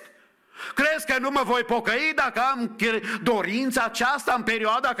pocăiesc? Crezi că nu mă voi pocăi dacă am dorința aceasta în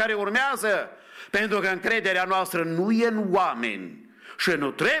perioada care urmează? Pentru că încrederea noastră nu e în oameni și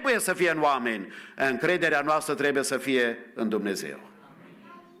nu trebuie să fie în oameni. Încrederea noastră trebuie să fie în Dumnezeu.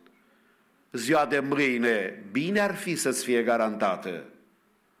 Ziua de mâine bine ar fi să-ți fie garantată,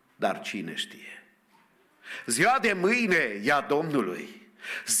 dar cine știe? Ziua de mâine e a Domnului.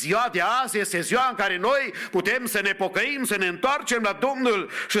 Ziua de azi este ziua în care noi putem să ne pocăim, să ne întoarcem la Domnul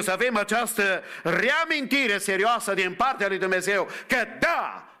și să avem această reamintire serioasă din partea lui Dumnezeu că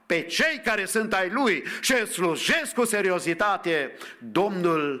da, pe cei care sunt ai Lui și îl slujesc cu seriozitate,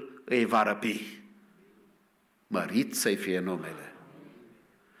 Domnul îi va răpi. Mărit să-i fie numele.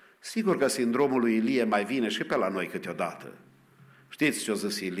 Sigur că sindromul lui Ilie mai vine și pe la noi câteodată. Știți ce-o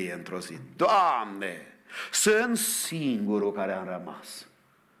zis Ilie într-o zi? Doamne, sunt singurul care am rămas.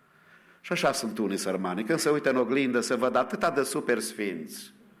 Și așa sunt unii sărmani, când se uită în oglindă să văd atâta de super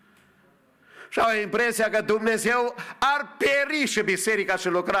sfinți. Și au impresia că Dumnezeu ar peri și biserica și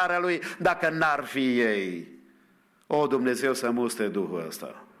lucrarea Lui dacă n-ar fi ei. O, Dumnezeu să muste Duhul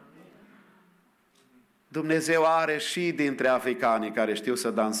ăsta. Dumnezeu are și dintre africanii care știu să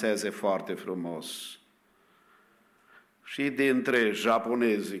danseze foarte frumos. Și dintre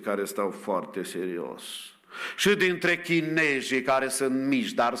japonezii care stau foarte serios. Și dintre chinezii care sunt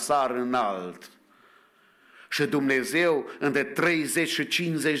mici, dar sar înalt. Și Dumnezeu, între 30 și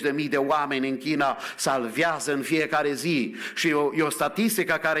 50 de mii de oameni în China, salvează în fiecare zi. Și e o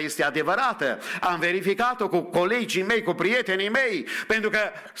statistică care este adevărată. Am verificat-o cu colegii mei, cu prietenii mei, pentru că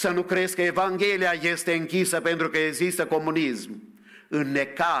să nu crezi că Evanghelia este închisă pentru că există comunism. În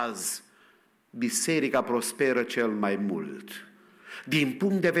necaz, biserica prosperă cel mai mult. Din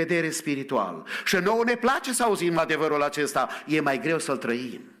punct de vedere spiritual. Și nouă ne place să auzim adevărul acesta, e mai greu să-l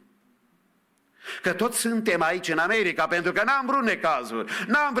trăim. Că toți suntem aici în America pentru că n-am vrut necazuri,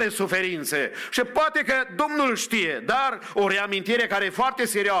 n-am vrut suferințe și poate că Domnul știe, dar o reamintire care e foarte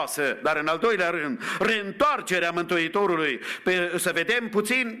serioasă, dar în al doilea rând, reîntoarcerea Mântuitorului, să vedem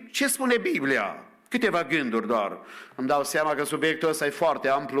puțin ce spune Biblia. Câteva gânduri doar. Îmi dau seama că subiectul ăsta e foarte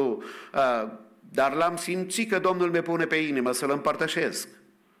amplu, dar l-am simțit că Domnul mi pune pe inimă să-l împărtășesc.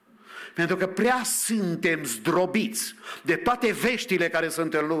 Pentru că prea suntem zdrobiți de toate veștile care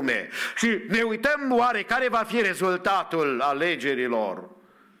sunt în lume și ne uităm oare care va fi rezultatul alegerilor.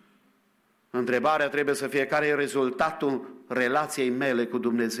 Întrebarea trebuie să fie care e rezultatul relației mele cu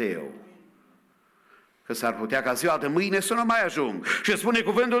Dumnezeu. Că s-ar putea ca ziua de mâine să nu mai ajung. Și spune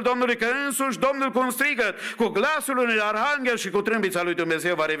cuvântul Domnului că însuși Domnul cu un strigăt, cu glasul unui arhanghel și cu trâmbița lui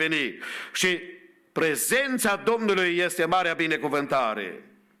Dumnezeu va reveni. Și prezența Domnului este marea binecuvântare.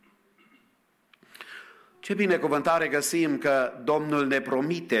 Ce binecuvântare găsim că Domnul ne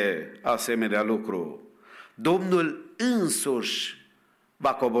promite asemenea lucru. Domnul însuși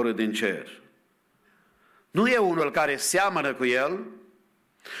va coborî din cer. Nu e unul care seamănă cu El,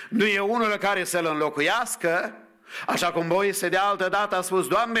 nu e unul care să-L înlocuiască, așa cum Moise de altă dată a spus,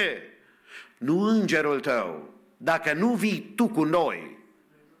 Doamne, nu îngerul Tău, dacă nu vii Tu cu noi,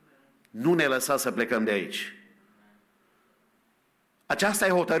 nu ne lăsa să plecăm de aici. Aceasta e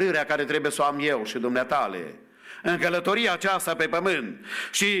hotărârea care trebuie să o am eu și dumneatale în călătoria aceasta pe pământ.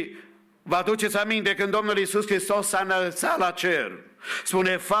 Și vă aduceți aminte când Domnul Iisus Hristos s-a înălțat la cer.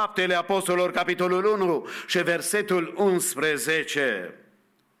 Spune Faptele Apostolilor, capitolul 1 și versetul 11.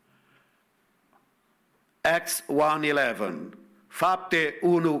 Acts 1:11. Fapte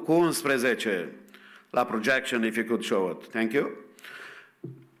 1 cu 11. La projection, if you could show it. Thank you.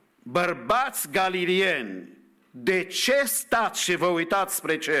 Bărbați galilieni, de ce stați și vă uitați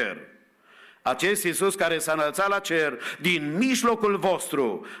spre cer? Acest Iisus care s-a înălțat la cer, din mijlocul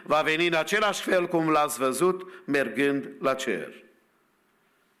vostru, va veni în același fel cum l-ați văzut mergând la cer.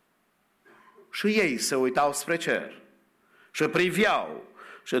 Și ei se uitau spre cer și priveau.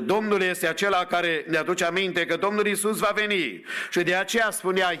 Și Domnul este acela care ne aduce aminte că Domnul Iisus va veni. Și de aceea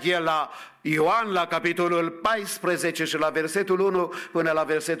spunea El la Ioan, la capitolul 14 și la versetul 1 până la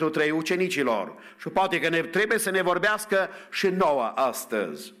versetul 3 ucenicilor. Și poate că trebuie să ne vorbească și nouă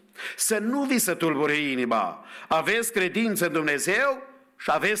astăzi. Să nu vi se tulbure inima. Aveți credință în Dumnezeu și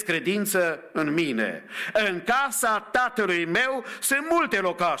aveți credință în mine. În casa Tatălui meu sunt multe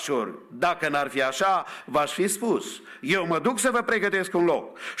locașuri. Dacă n-ar fi așa, v-aș fi spus. Eu mă duc să vă pregătesc un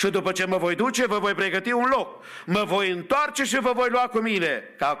loc. Și după ce mă voi duce, vă voi pregăti un loc. Mă voi întoarce și vă voi lua cu mine.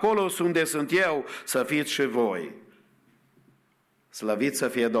 Că acolo unde sunt eu, să fiți și voi. Slăvit să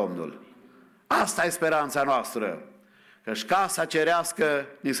fie Domnul! Asta e speranța noastră, că-și casa cerească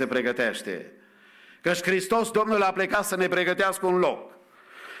ni se pregătește, că-și Hristos Domnul a plecat să ne pregătească un loc.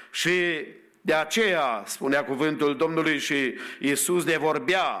 Și de aceea, spunea cuvântul Domnului, și Iisus ne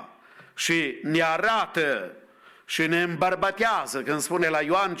vorbea și ne arată și ne îmbărbătează când spune la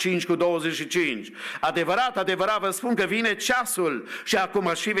Ioan 5:25, adevărat, adevărat vă spun că vine ceasul și acum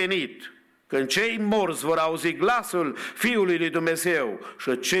a și venit, când cei morți vor auzi glasul Fiului lui Dumnezeu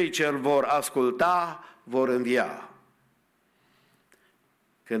și cei ce îl vor asculta vor învia.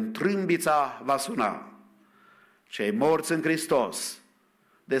 Când trâmbița va suna, cei morți în Hristos,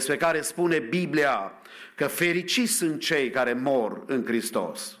 despre care spune Biblia că fericiți sunt cei care mor în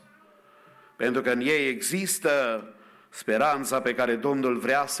Hristos, pentru că în ei există speranța pe care Domnul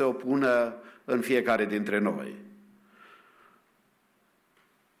vrea să o pună în fiecare dintre noi.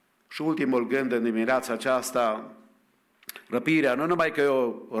 Și ultimul gând în dimineața aceasta, răpirea nu numai că e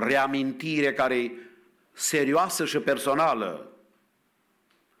o reamintire care e serioasă și personală,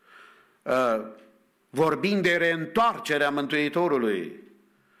 vorbind de reîntoarcerea Mântuitorului,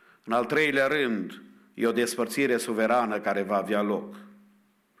 în al treilea rând, e o despărțire suverană care va avea loc.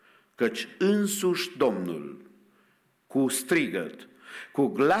 Căci însuși Domnul, cu strigăt, cu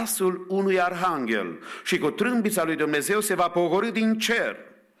glasul unui arhanghel și cu trâmbița lui Dumnezeu se va pogorî din cer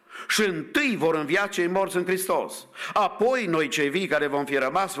și întâi vor învia cei morți în Hristos. Apoi noi cei vii care vom fi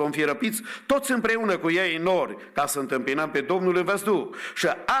rămas, vom fi răpiți toți împreună cu ei în nori ca să întâmpinăm pe Domnul în văzduh și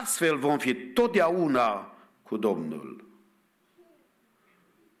astfel vom fi totdeauna cu Domnul.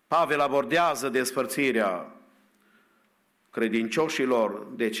 Pavel abordează despărțirea credincioșilor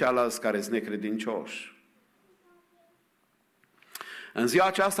de cealalți care sunt necredincioși. În ziua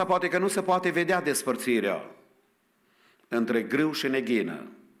aceasta poate că nu se poate vedea despărțirea între grâu și neghină,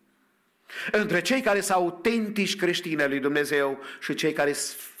 între cei care sunt autentici creștini ai lui Dumnezeu și cei care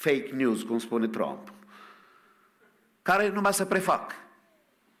sunt fake news, cum spune Trump, care numai se prefac,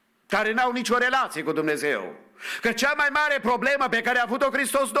 care n-au nicio relație cu Dumnezeu. Că cea mai mare problemă pe care a avut-o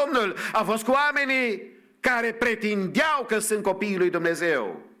Hristos Domnul a fost cu oamenii care pretindeau că sunt copiii lui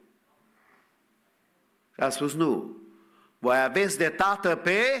Dumnezeu. Și a spus nu, voi aveți de tată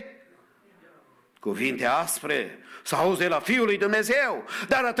pe cuvinte aspre, să auzi de la Fiul lui Dumnezeu,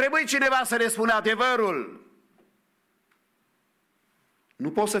 dar a trebuit cineva să le spună adevărul.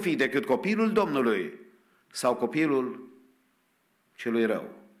 Nu poți să fii decât copilul Domnului sau copilul celui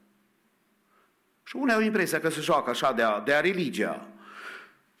rău. Și unii au impresia că se joacă așa de a religia.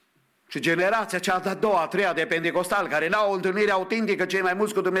 Și generația cea de-a doua, a treia de pentecostal, care n-au o întâlnire autentică cei mai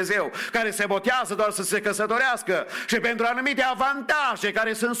mulți cu Dumnezeu, care se botează doar să se căsătorească și pentru anumite avantaje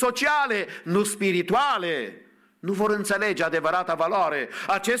care sunt sociale, nu spirituale, nu vor înțelege adevărata valoare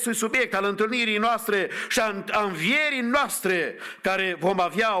acestui subiect al întâlnirii noastre și a învierii noastre, care vom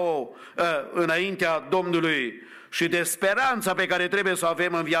avea-o înaintea Domnului și de speranța pe care trebuie să o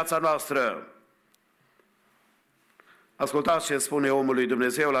avem în viața noastră. Ascultați ce spune omul lui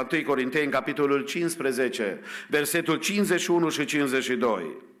Dumnezeu la 1 Corinteni, capitolul 15, versetul 51 și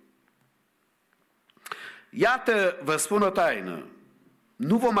 52. Iată, vă spun o taină,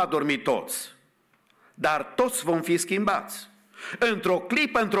 nu vom adormi toți, dar toți vom fi schimbați. Într-o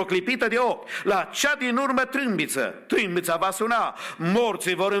clipă, într-o clipită de ochi, la cea din urmă trâmbița va suna,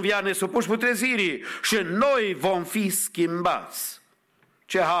 morții vor învia nesupuși putrezirii și noi vom fi schimbați.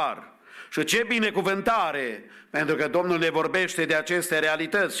 Ce har și ce binecuvântare, pentru că Domnul ne vorbește de aceste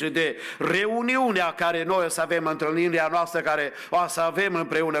realități și de reuniunea care noi o să avem, întâlnirea noastră care o să avem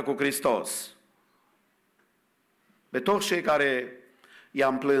împreună cu Hristos. Pe toți cei care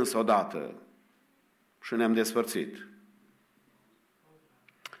i-am plâns odată și ne-am despărțit.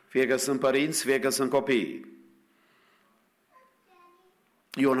 Fie că sunt părinți, fie că sunt copii.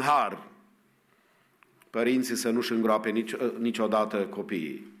 E un har părinții să nu-și îngroape niciodată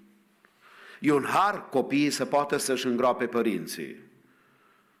copiii. E un har copiii să poată să-și îngroape părinții.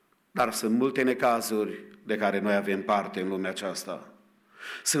 Dar sunt multe necazuri de care noi avem parte în lumea aceasta.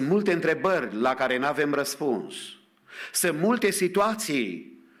 Sunt multe întrebări la care nu avem răspuns. Sunt multe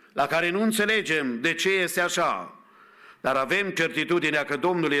situații la care nu înțelegem de ce este așa. Dar avem certitudinea că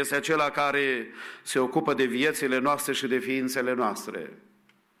Domnul este acela care se ocupă de viețile noastre și de ființele noastre.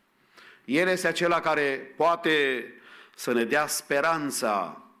 El este acela care poate să ne dea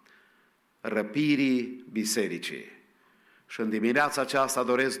speranța răpirii bisericii. Și în dimineața aceasta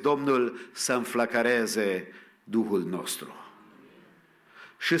doresc Domnul să înflăcăreze Duhul nostru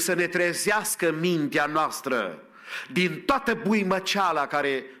și să ne trezească mintea noastră din toată buimăceala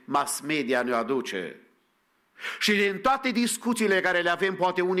care mass media ne aduce și din toate discuțiile care le avem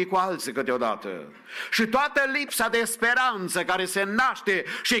poate unii cu alții câteodată și toată lipsa de speranță care se naște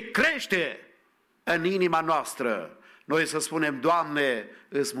și crește în inima noastră, noi să spunem: Doamne,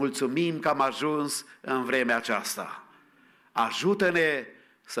 îți mulțumim că am ajuns în vremea aceasta. Ajută-ne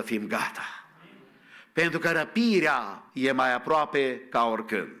să fim gata. Pentru că răpirea e mai aproape ca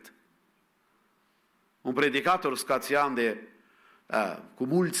oricând. Un predicator scoțian cu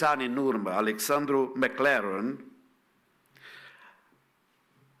mulți ani în urmă, Alexandru McLaren,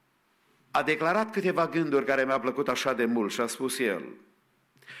 a declarat câteva gânduri care mi-au plăcut așa de mult și a spus el: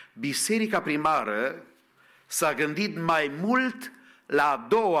 biserica primară s-a gândit mai mult la a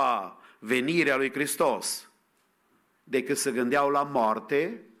doua venire a lui Hristos decât să gândeau la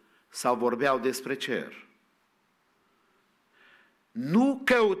moarte sau vorbeau despre cer. Nu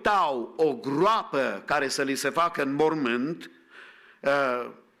căutau o groapă care să li se facă în mormânt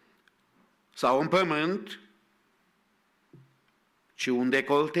sau în pământ, ci un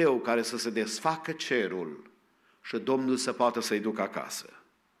decolteu care să se desfacă cerul și Domnul să poată să-i ducă acasă.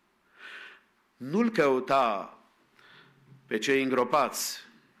 Nu-l căuta pe cei îngropați,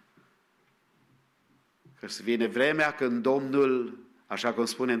 că se vine vremea când Domnul, așa cum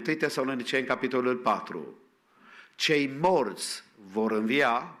spune 1 Tesaloniceni, capitolul 4, cei morți vor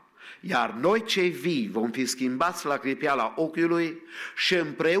învia, iar noi cei vii vom fi schimbați la clipeala ochiului și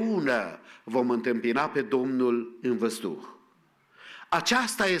împreună vom întâmpina pe Domnul în văzduh.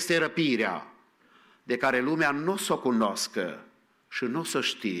 Aceasta este răpirea de care lumea nu o să o cunoască și nu o să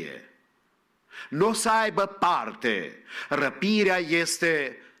știe. Nu o să aibă parte. Răpirea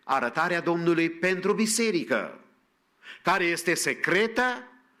este arătarea Domnului pentru biserică, care este secretă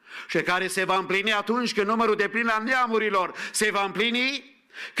și care se va împlini atunci când numărul de plin al neamurilor se va împlini,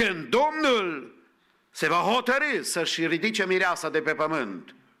 când Domnul se va hotărî să-și ridice mireasa de pe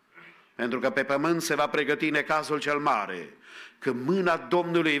pământ. Pentru că pe pământ se va pregăti necazul cel mare, când mâna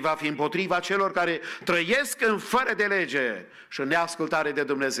Domnului va fi împotriva celor care trăiesc în fără de lege și în neascultare de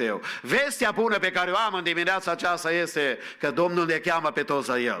Dumnezeu. Vestea bună pe care o am în dimineața aceasta este că Domnul ne cheamă pe toți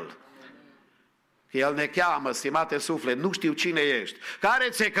la El. El ne cheamă, stimate suflet, nu știu cine ești, care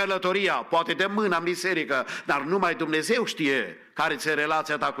ți-e călătoria, poate de mână în biserică, dar numai Dumnezeu știe care ți-e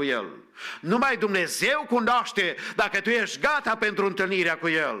relația ta cu El. Numai Dumnezeu cunoaște dacă tu ești gata pentru întâlnirea cu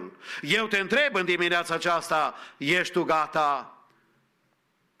El. Eu te întreb în dimineața aceasta, ești tu gata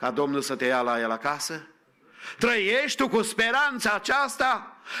ca Domnul să te ia la El acasă? Trăiești tu cu speranța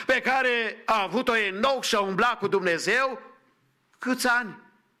aceasta pe care a avut-o Enoch și a umblat cu Dumnezeu? Câți ani?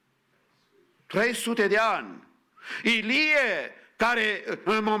 300 de ani. Ilie, care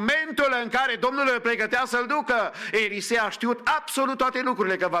în momentul în care Domnul îl pregătea să-l ducă, Elisei a știut absolut toate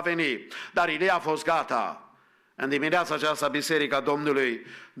lucrurile că va veni. Dar Ilie a fost gata. În dimineața aceasta, Biserica Domnului,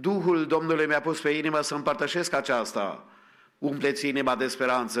 Duhul Domnului mi-a pus pe inimă să împărtășesc aceasta. Umpleți inima de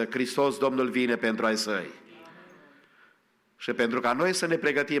speranță, Hristos Domnul vine pentru ai săi. Și pentru ca noi să ne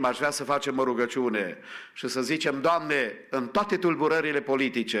pregătim, aș vrea să facem o rugăciune și să zicem: Doamne, în toate tulburările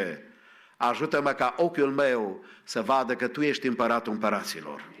politice, ajută-mă ca ochiul meu să vadă că Tu ești împăratul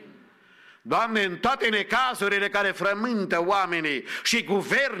împăraților. Doamne, în toate necazurile care frământă oamenii și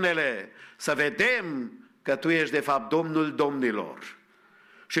guvernele, să vedem că Tu ești de fapt Domnul domnilor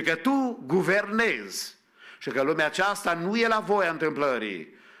și că Tu guvernezi și că lumea aceasta nu e la voia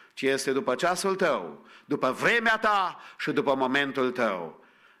întâmplării, ci este după ceasul Tău, după vremea Ta și după momentul Tău.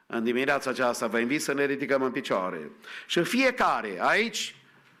 În dimineața aceasta vă invit să ne ridicăm în picioare și fiecare aici.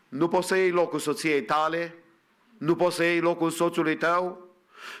 Nu poți să iei locul soției tale, nu poți să iei locul soțului tău,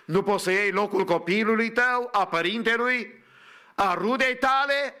 nu poți să iei locul copilului tău, a părintelui, a rudei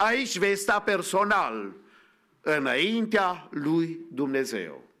tale, aici vei sta personal, înaintea lui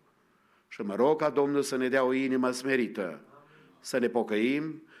Dumnezeu. Și mă rog ca Domnul să ne dea o inimă smerită, să ne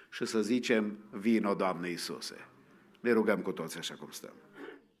pocăim și să zicem: vino, Doamne Iisuse. Ne rugăm cu toți așa cum stăm.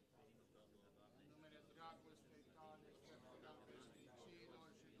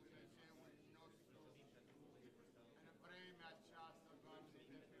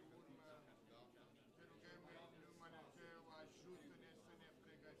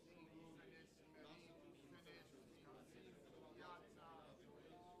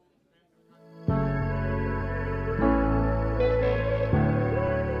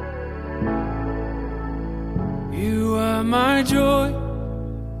 My joy,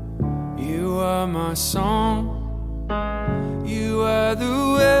 You are my song, You are the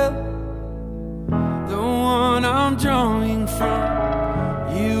well, the one I'm drawing from.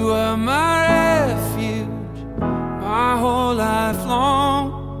 You are my refuge, my whole life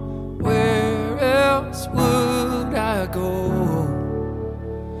long. Where else would I go?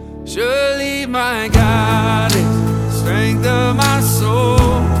 Surely believe my God is the strength of my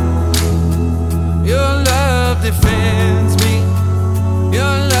soul. Your love defends me.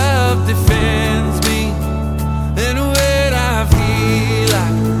 Your love defends me. And when I feel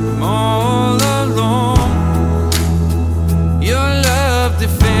like I'm all alone, your love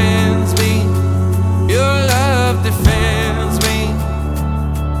defends me. Your love defends me.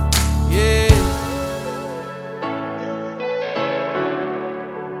 Yeah.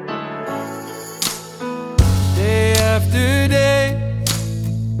 Day after day,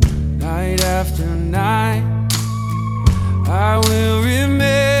 night after night, I will